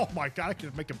these. Oh my god, I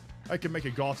can make a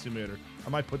golf simulator. I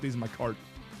might put these in my cart.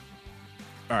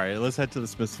 All right, let's head to the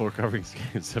Smiths Floor Covering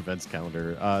Games events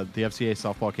calendar. The FCA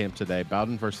softball camp today: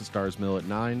 Bowden versus Stars Mill at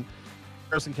 9,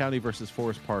 Harrison County versus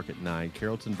Forest Park at 9,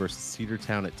 Carrollton versus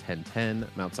Cedartown at 10:10,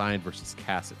 Mount Zion versus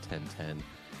Cass at 10:10.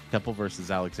 Temple versus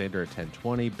Alexander at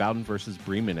 10:20. Bowden versus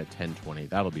Bremen at 10:20.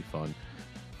 That'll be fun.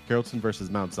 Carrollton versus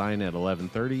Mount Zion at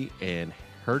 11:30, and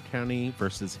Heard County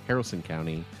versus Harrison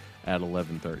County at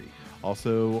 11:30.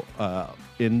 Also,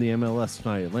 in the MLS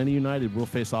tonight, Atlanta United will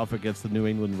face off against the New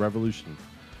England Revolution.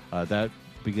 That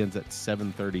begins at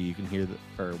 7:30. You can hear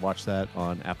or watch that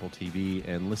on Apple TV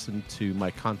and listen to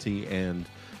Mike Conti and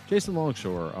Jason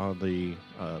Longshore on the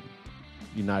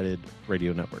United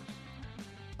Radio Network.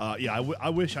 I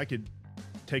wish I could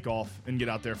take off and get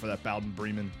out there for that Bowden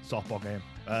Bremen softball game.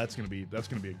 That's gonna be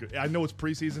a good. I know it's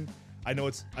preseason. I know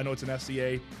it's an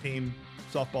FCA team,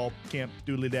 softball camp,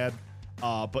 doodly dad.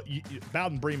 But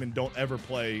Bowden Bremen don't ever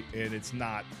play, and it's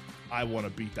not, I want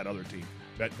to beat that other team.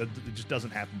 That it just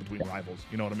doesn't happen between rivals.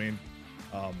 You know what I mean?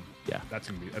 That's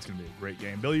gonna be a great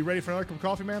game. Bill, you ready for another cup of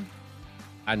coffee, man?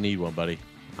 I need one, buddy.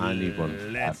 I need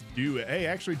one. Let's do it. Hey,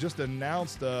 actually just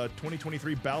announced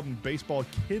 2023 Bowden Baseball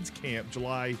Kids Camp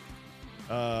July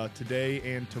today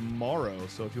and tomorrow.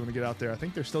 So if you want to get out there, I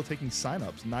think they're still taking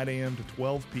signups 9 a.m. to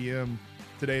 12 p.m.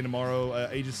 today and tomorrow,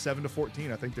 ages 7 to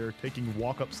 14. I think they're taking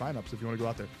walk-up signups if you want to go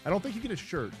out there. I don't think you get a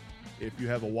shirt if you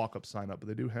have a walk-up sign-up, but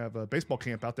they do have a baseball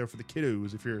camp out there for the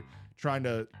kiddos if you're trying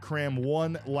to cram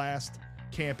one last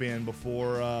camp in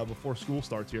before school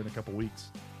starts here in a couple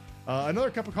weeks.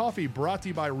 Another cup of coffee brought to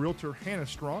you by Realtor Hannah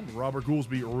Strawn, Robert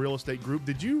Goolsby Real Estate Group.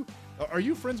 Are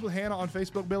you friends with Hannah on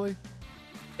Facebook, Billy?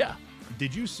 Yeah.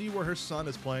 Did you see where her son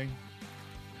is playing?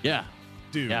 Yeah.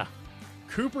 Dude. Yeah.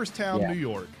 Cooperstown, New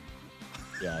York.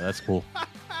 Yeah, that's cool.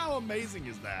 How amazing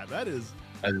is that?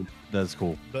 That's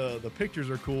cool. The pictures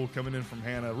are cool coming in from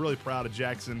Hannah. Really proud of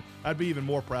Jackson. I'd be even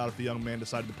more proud if the young man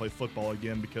decided to play football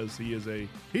again because he's a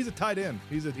tight end.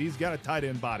 He's got a tight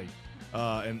end body.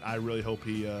 And I really hope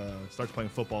he starts playing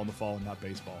football in the fall and not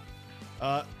baseball.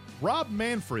 Rob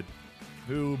Manfred,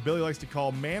 who Billy likes to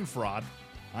call Manfrod.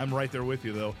 I'm right there with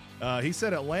you, though. He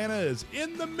said Atlanta is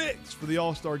in the mix for the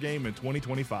All-Star game in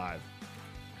 2025.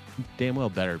 Damn well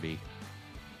better be.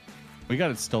 We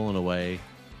got it stolen away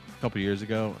a couple years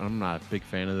ago. I'm not a big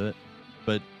fan of it.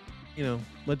 But,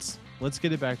 let's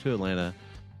get it back to Atlanta.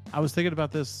 I was thinking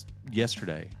about this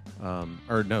yesterday.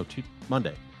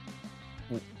 Monday.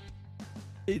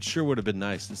 It sure would have been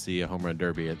nice to see a home run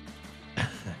derby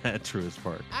at Truist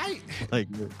Park.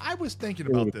 I was thinking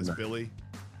about this, Billy.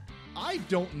 I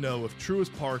don't know if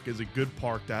Truist Park is a good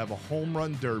park to have a home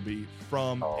run derby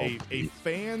from a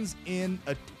fans in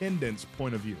attendance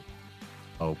point of view.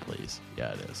 Oh, please.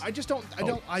 Yeah, it is. I just don't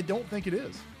I don't think it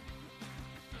is.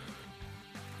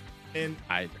 And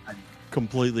I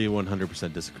completely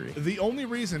 100% disagree. The only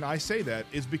reason I say that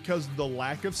is because of the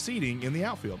lack of seating in the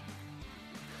outfield.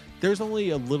 There's only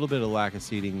a little bit of lack of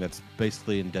seating that's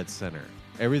basically in dead center.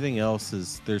 Everything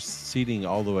else there's seating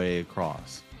all the way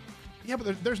across. Yeah,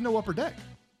 but there's no upper deck.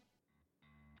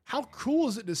 How cool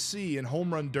is it to see in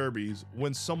home run derbies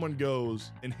when someone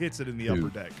goes and hits it in the upper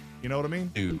deck? You know what I mean?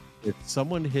 Dude, if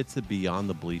someone hits it beyond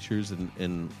the bleachers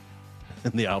in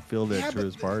the outfield at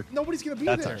Truist Park, nobody's going to be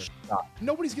there.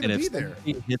 Nobody's going to be there.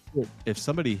 If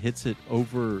somebody hits it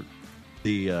over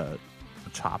the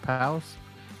chop house,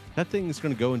 that thing is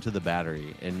going to go into the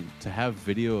battery, and to have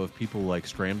video of people like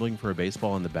scrambling for a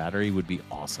baseball in the battery would be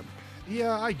awesome.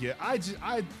 Yeah, I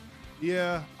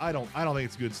don't think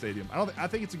it's a good stadium. I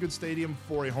think it's a good stadium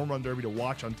for a home run derby to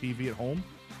watch on TV at home.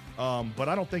 But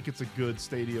I don't think it's a good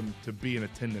stadium to be in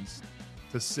attendance,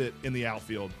 to sit in the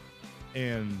outfield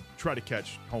and try to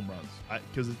catch home runs.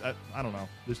 Because I don't know.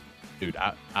 Dude,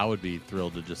 I would be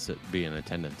thrilled to just be in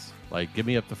attendance. Like, get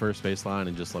me up the first baseline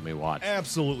and just let me watch.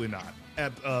 Absolutely not.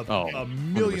 A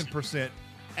million %.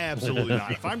 Absolutely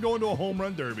not. If I'm going to a home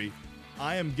run derby,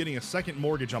 I am getting a second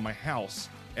mortgage on my house,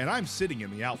 and I'm sitting in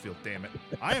the outfield, damn it.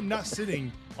 I am not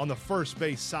sitting on the first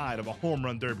base side of a home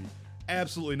run derby.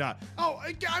 Absolutely not. Oh,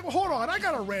 hold on. I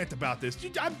got a rant about this.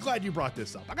 I'm glad you brought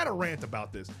this up. I got a rant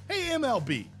about this. Hey,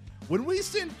 MLB, when we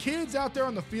send kids out there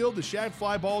on the field to shag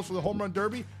fly balls for the home run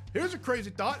derby, here's a crazy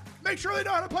thought. Make sure they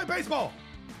know how to play baseball.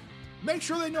 Make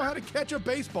sure they know how to catch a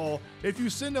baseball if you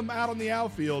send them out on the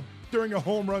outfield during a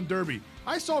home run derby.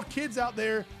 I saw kids out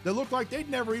there that looked like they'd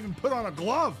never even put on a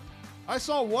glove. I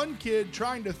saw one kid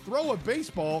trying to throw a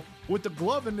baseball with the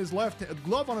glove on his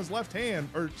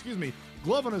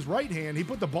right hand. He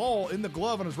put the ball in the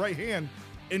glove on his right hand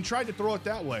and tried to throw it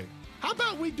that way. How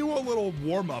about we do a little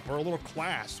warm-up or a little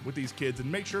class with these kids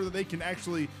and make sure that they can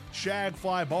actually shag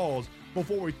fly balls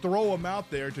before we throw them out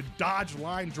there to dodge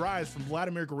line drives from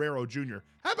Vladimir Guerrero Jr.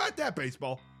 How about that,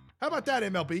 baseball? How about that,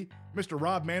 MLB? Mr.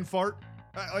 Rob Manfart?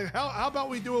 How about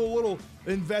we do a little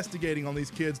investigating on these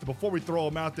kids before we throw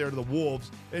them out there to the Wolves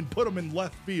and put them in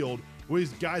left field where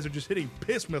these guys are just hitting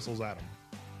piss missiles at them?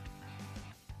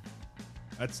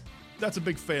 That's a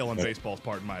big fail on baseball's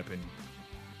part, in my opinion.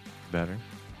 Better.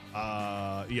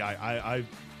 I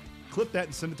clip that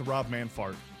and send it to Rob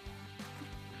Manfart.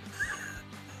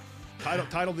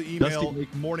 Title the email,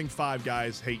 Morning 5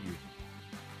 Guys Hate You.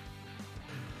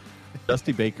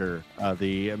 Dusty Baker,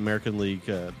 the American League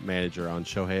manager on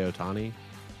Shohei Ohtani,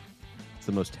 is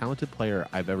the most talented player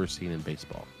I've ever seen in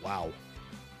baseball. Wow.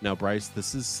 Now, Bryce,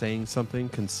 this is saying something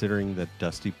considering that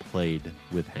Dusty played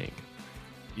with Hank.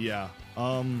 Yeah.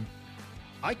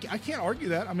 I can't argue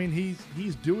that. I mean,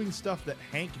 he's doing stuff that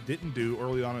Hank didn't do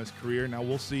early on in his career. Now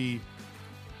we'll see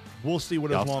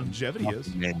what his longevity is.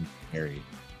 Barry.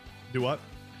 Do what?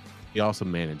 He also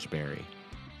managed Barry.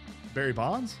 Barry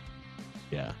Bonds?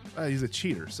 Yeah. He's a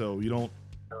cheater, so you don't.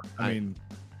 I mean,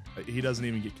 he doesn't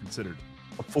even get considered.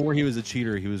 Before he was a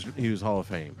cheater, he was Hall of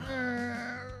Fame,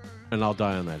 and I'll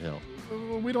die on that hill.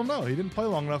 We don't know. He didn't play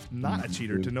long enough not a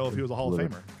cheater to know if he was a Hall of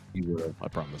Famer. He would have. I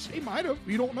promise you. He might have.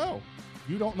 You don't know.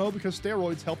 You don't know because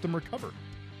steroids helped him recover.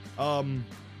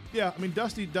 Yeah, I mean,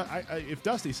 Dusty. If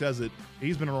Dusty says it,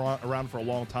 he's been around for a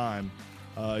long time.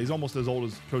 He's almost as old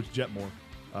as Coach Jetmore.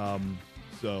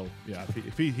 So yeah,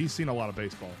 if he's seen a lot of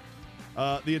baseball.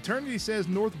 The attorney says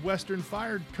Northwestern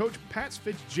fired Coach Pat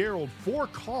Fitzgerald for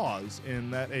cause,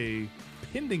 and that a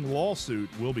pending lawsuit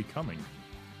will be coming.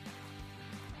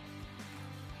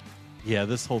 Yeah,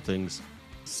 this whole thing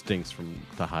stinks from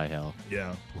the high hell.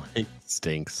 Yeah, It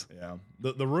stinks. yeah.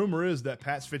 The rumor is that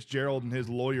Pat Fitzgerald and his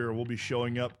lawyer will be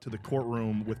showing up to the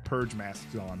courtroom with purge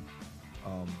masks on.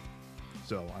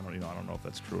 So I don't know if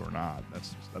that's true or not.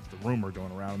 That's the rumor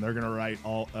going around. And they're going to write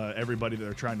everybody that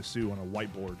they're trying to sue on a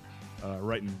whiteboard,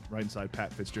 right inside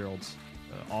Pat Fitzgerald's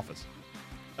office.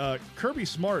 Kirby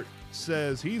Smart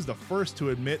says he's the first to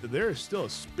admit that there is still a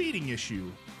speeding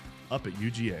issue up at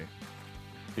UGA.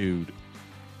 Dude,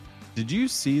 did you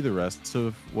see the rest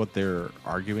of what they're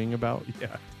arguing about?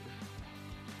 Yeah.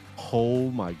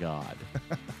 Oh my God.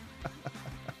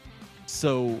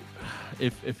 So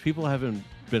if people haven't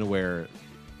been aware,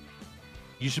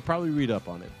 you should probably read up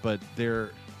on it, but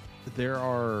there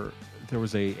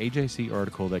was a AJC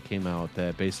article that came out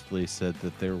that basically said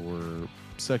that there were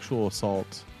sexual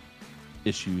assault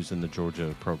issues in the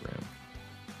Georgia program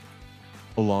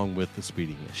along with the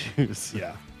speeding issues.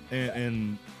 Yeah.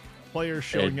 And players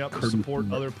showing up to support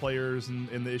other players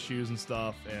in the issues and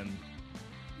stuff. And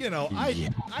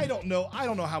I don't know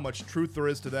how much truth there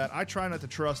is to that. I try not to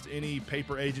trust any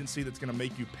paper agency that's going to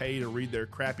make you pay to read their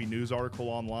crappy news article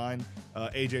online.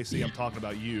 AJC, I'm talking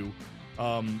about you.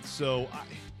 So how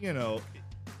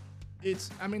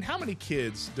many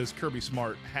kids does Kirby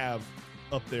Smart have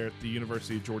up there at the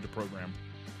University of Georgia program?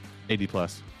 80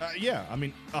 plus. Yeah,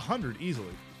 100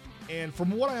 easily. And from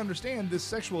what I understand, this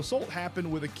sexual assault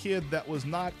happened with a kid that was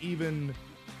not even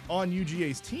on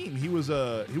UGA's team. He was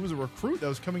a recruit that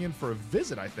was coming in for a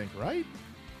visit, I think, right?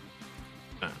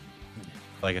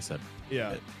 Like I said.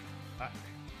 Yeah.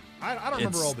 I don't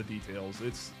remember all the details.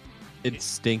 It's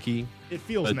stinky. It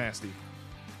feels nasty.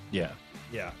 Yeah.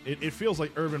 Yeah. It feels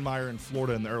like Urban Meyer in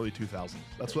Florida in the early 2000s.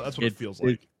 That's what it feels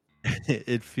like.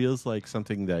 It feels like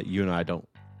something that you and I don't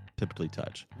typically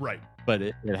touch. Right. But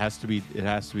it has to be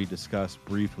discussed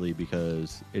briefly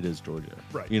because it is Georgia.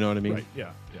 Right. You know what I mean? Right.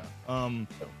 Yeah. Yeah. And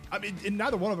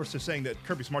neither one of us are saying that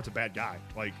Kirby Smart's a bad guy.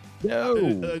 Like,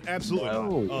 no, absolutely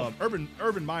no. not.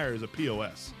 Urban Meyer is a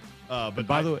POS. But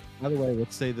by the way,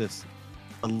 let's say this: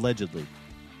 allegedly.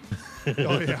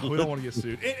 Oh yeah, we don't want to get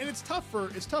sued. And it's tough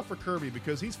for Kirby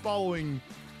because he's following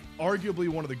arguably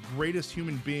one of the greatest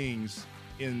human beings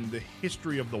in the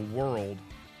history of the world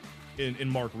in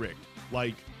Mark Richt.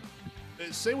 Like,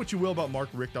 say what you will about Mark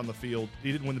Richt on the field.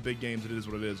 He didn't win the big games. It is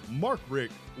what it is. Mark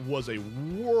Richt was a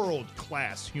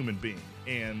world-class human being,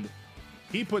 and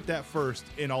he put that first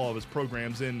in all of his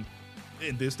programs. And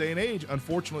in this day and age,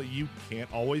 unfortunately, you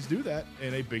can't always do that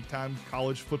in a big-time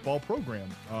college football program.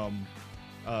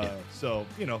 So,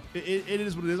 it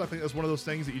is what it is. I think that's one of those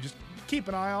things that you just keep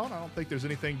an eye on. I don't think there's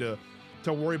anything to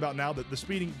worry about now. That the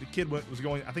speeding, the kid was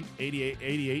going, I think,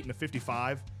 88 and a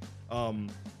 55.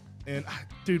 And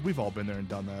dude, we've all been there and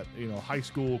done that. High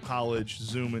school, college,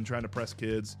 zooming, trying to press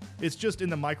kids. It's just in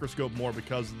the microscope more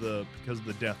because of the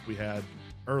death we had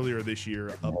earlier this year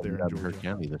up there in Georgia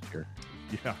County this year.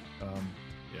 Yeah,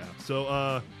 yeah.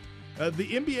 So the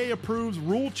NBA approves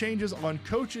rule changes on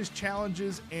coaches'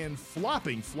 challenges and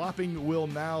flopping. Flopping will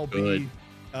now be,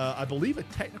 I believe, a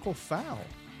technical foul.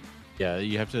 Yeah,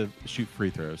 you have to shoot free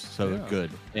throws. So Yeah.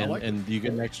 good, and like you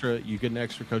get an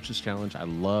extra coaches challenge. I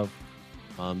love.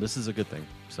 This is a good thing.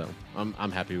 So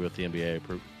I'm happy with the NBA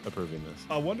approving this.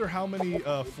 I wonder how many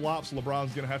flops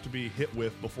LeBron's going to have to be hit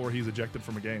with before he's ejected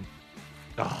from a game.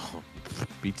 Oh,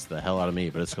 beats the hell out of me,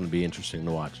 but it's going to be interesting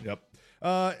to watch. Yep.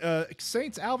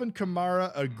 Saints Alvin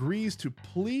Kamara agrees to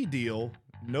plea deal,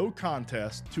 no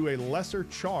contest, to a lesser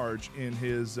charge in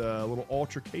his little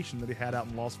altercation that he had out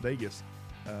in Las Vegas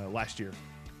last year.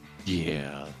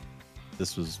 Yeah,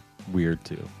 this was weird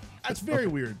too. That's very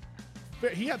weird.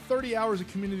 He had 30 hours of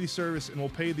community service and will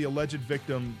pay the alleged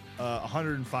victim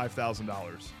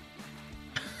 $105,000.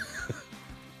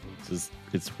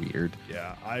 It's weird.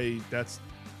 Yeah,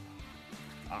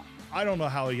 I don't know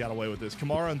how he got away with this.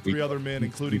 Kamara and 3 other men,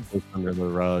 including under the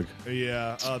rug.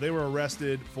 Yeah, they were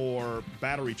arrested for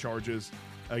battery charges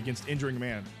against injuring a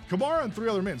man. Kamara and 3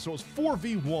 other men, so it was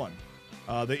 4v1.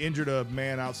 They injured a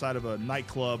man outside of a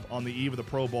nightclub on the eve of the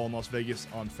Pro Bowl in Las Vegas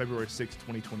on February 6,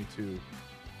 2022.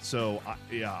 So,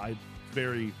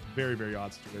 very, very, very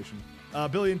odd situation.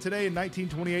 Billy, and today in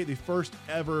 1928, the first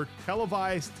ever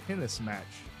televised tennis match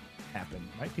happened.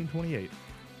 1928.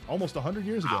 Almost 100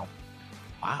 years ago.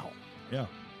 Wow. Yeah.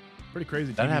 Pretty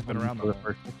crazy. That TV's happened been around for that the long.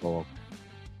 first football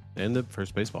and the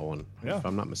first baseball one, Yeah. if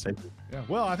I'm not mistaken. Yeah.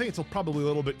 Well, I think it's probably a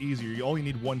little bit easier. You only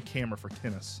need 1 camera for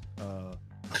tennis.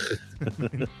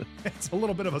 It's a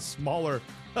little bit of a smaller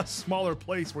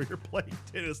place where you're playing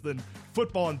tennis than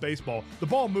football and baseball. The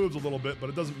ball moves a little bit, but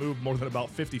it doesn't move more than about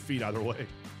 50 feet either way.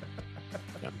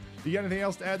 Yeah. You got anything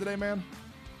else to add today, man?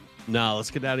 No, let's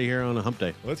get out of here on a hump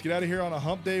day. Let's get out of here on a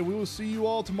hump day. We will see you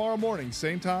all tomorrow morning.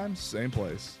 Same time, same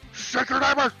place. Shake your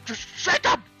neighbor! Just shake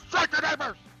him! Shake your neighbor!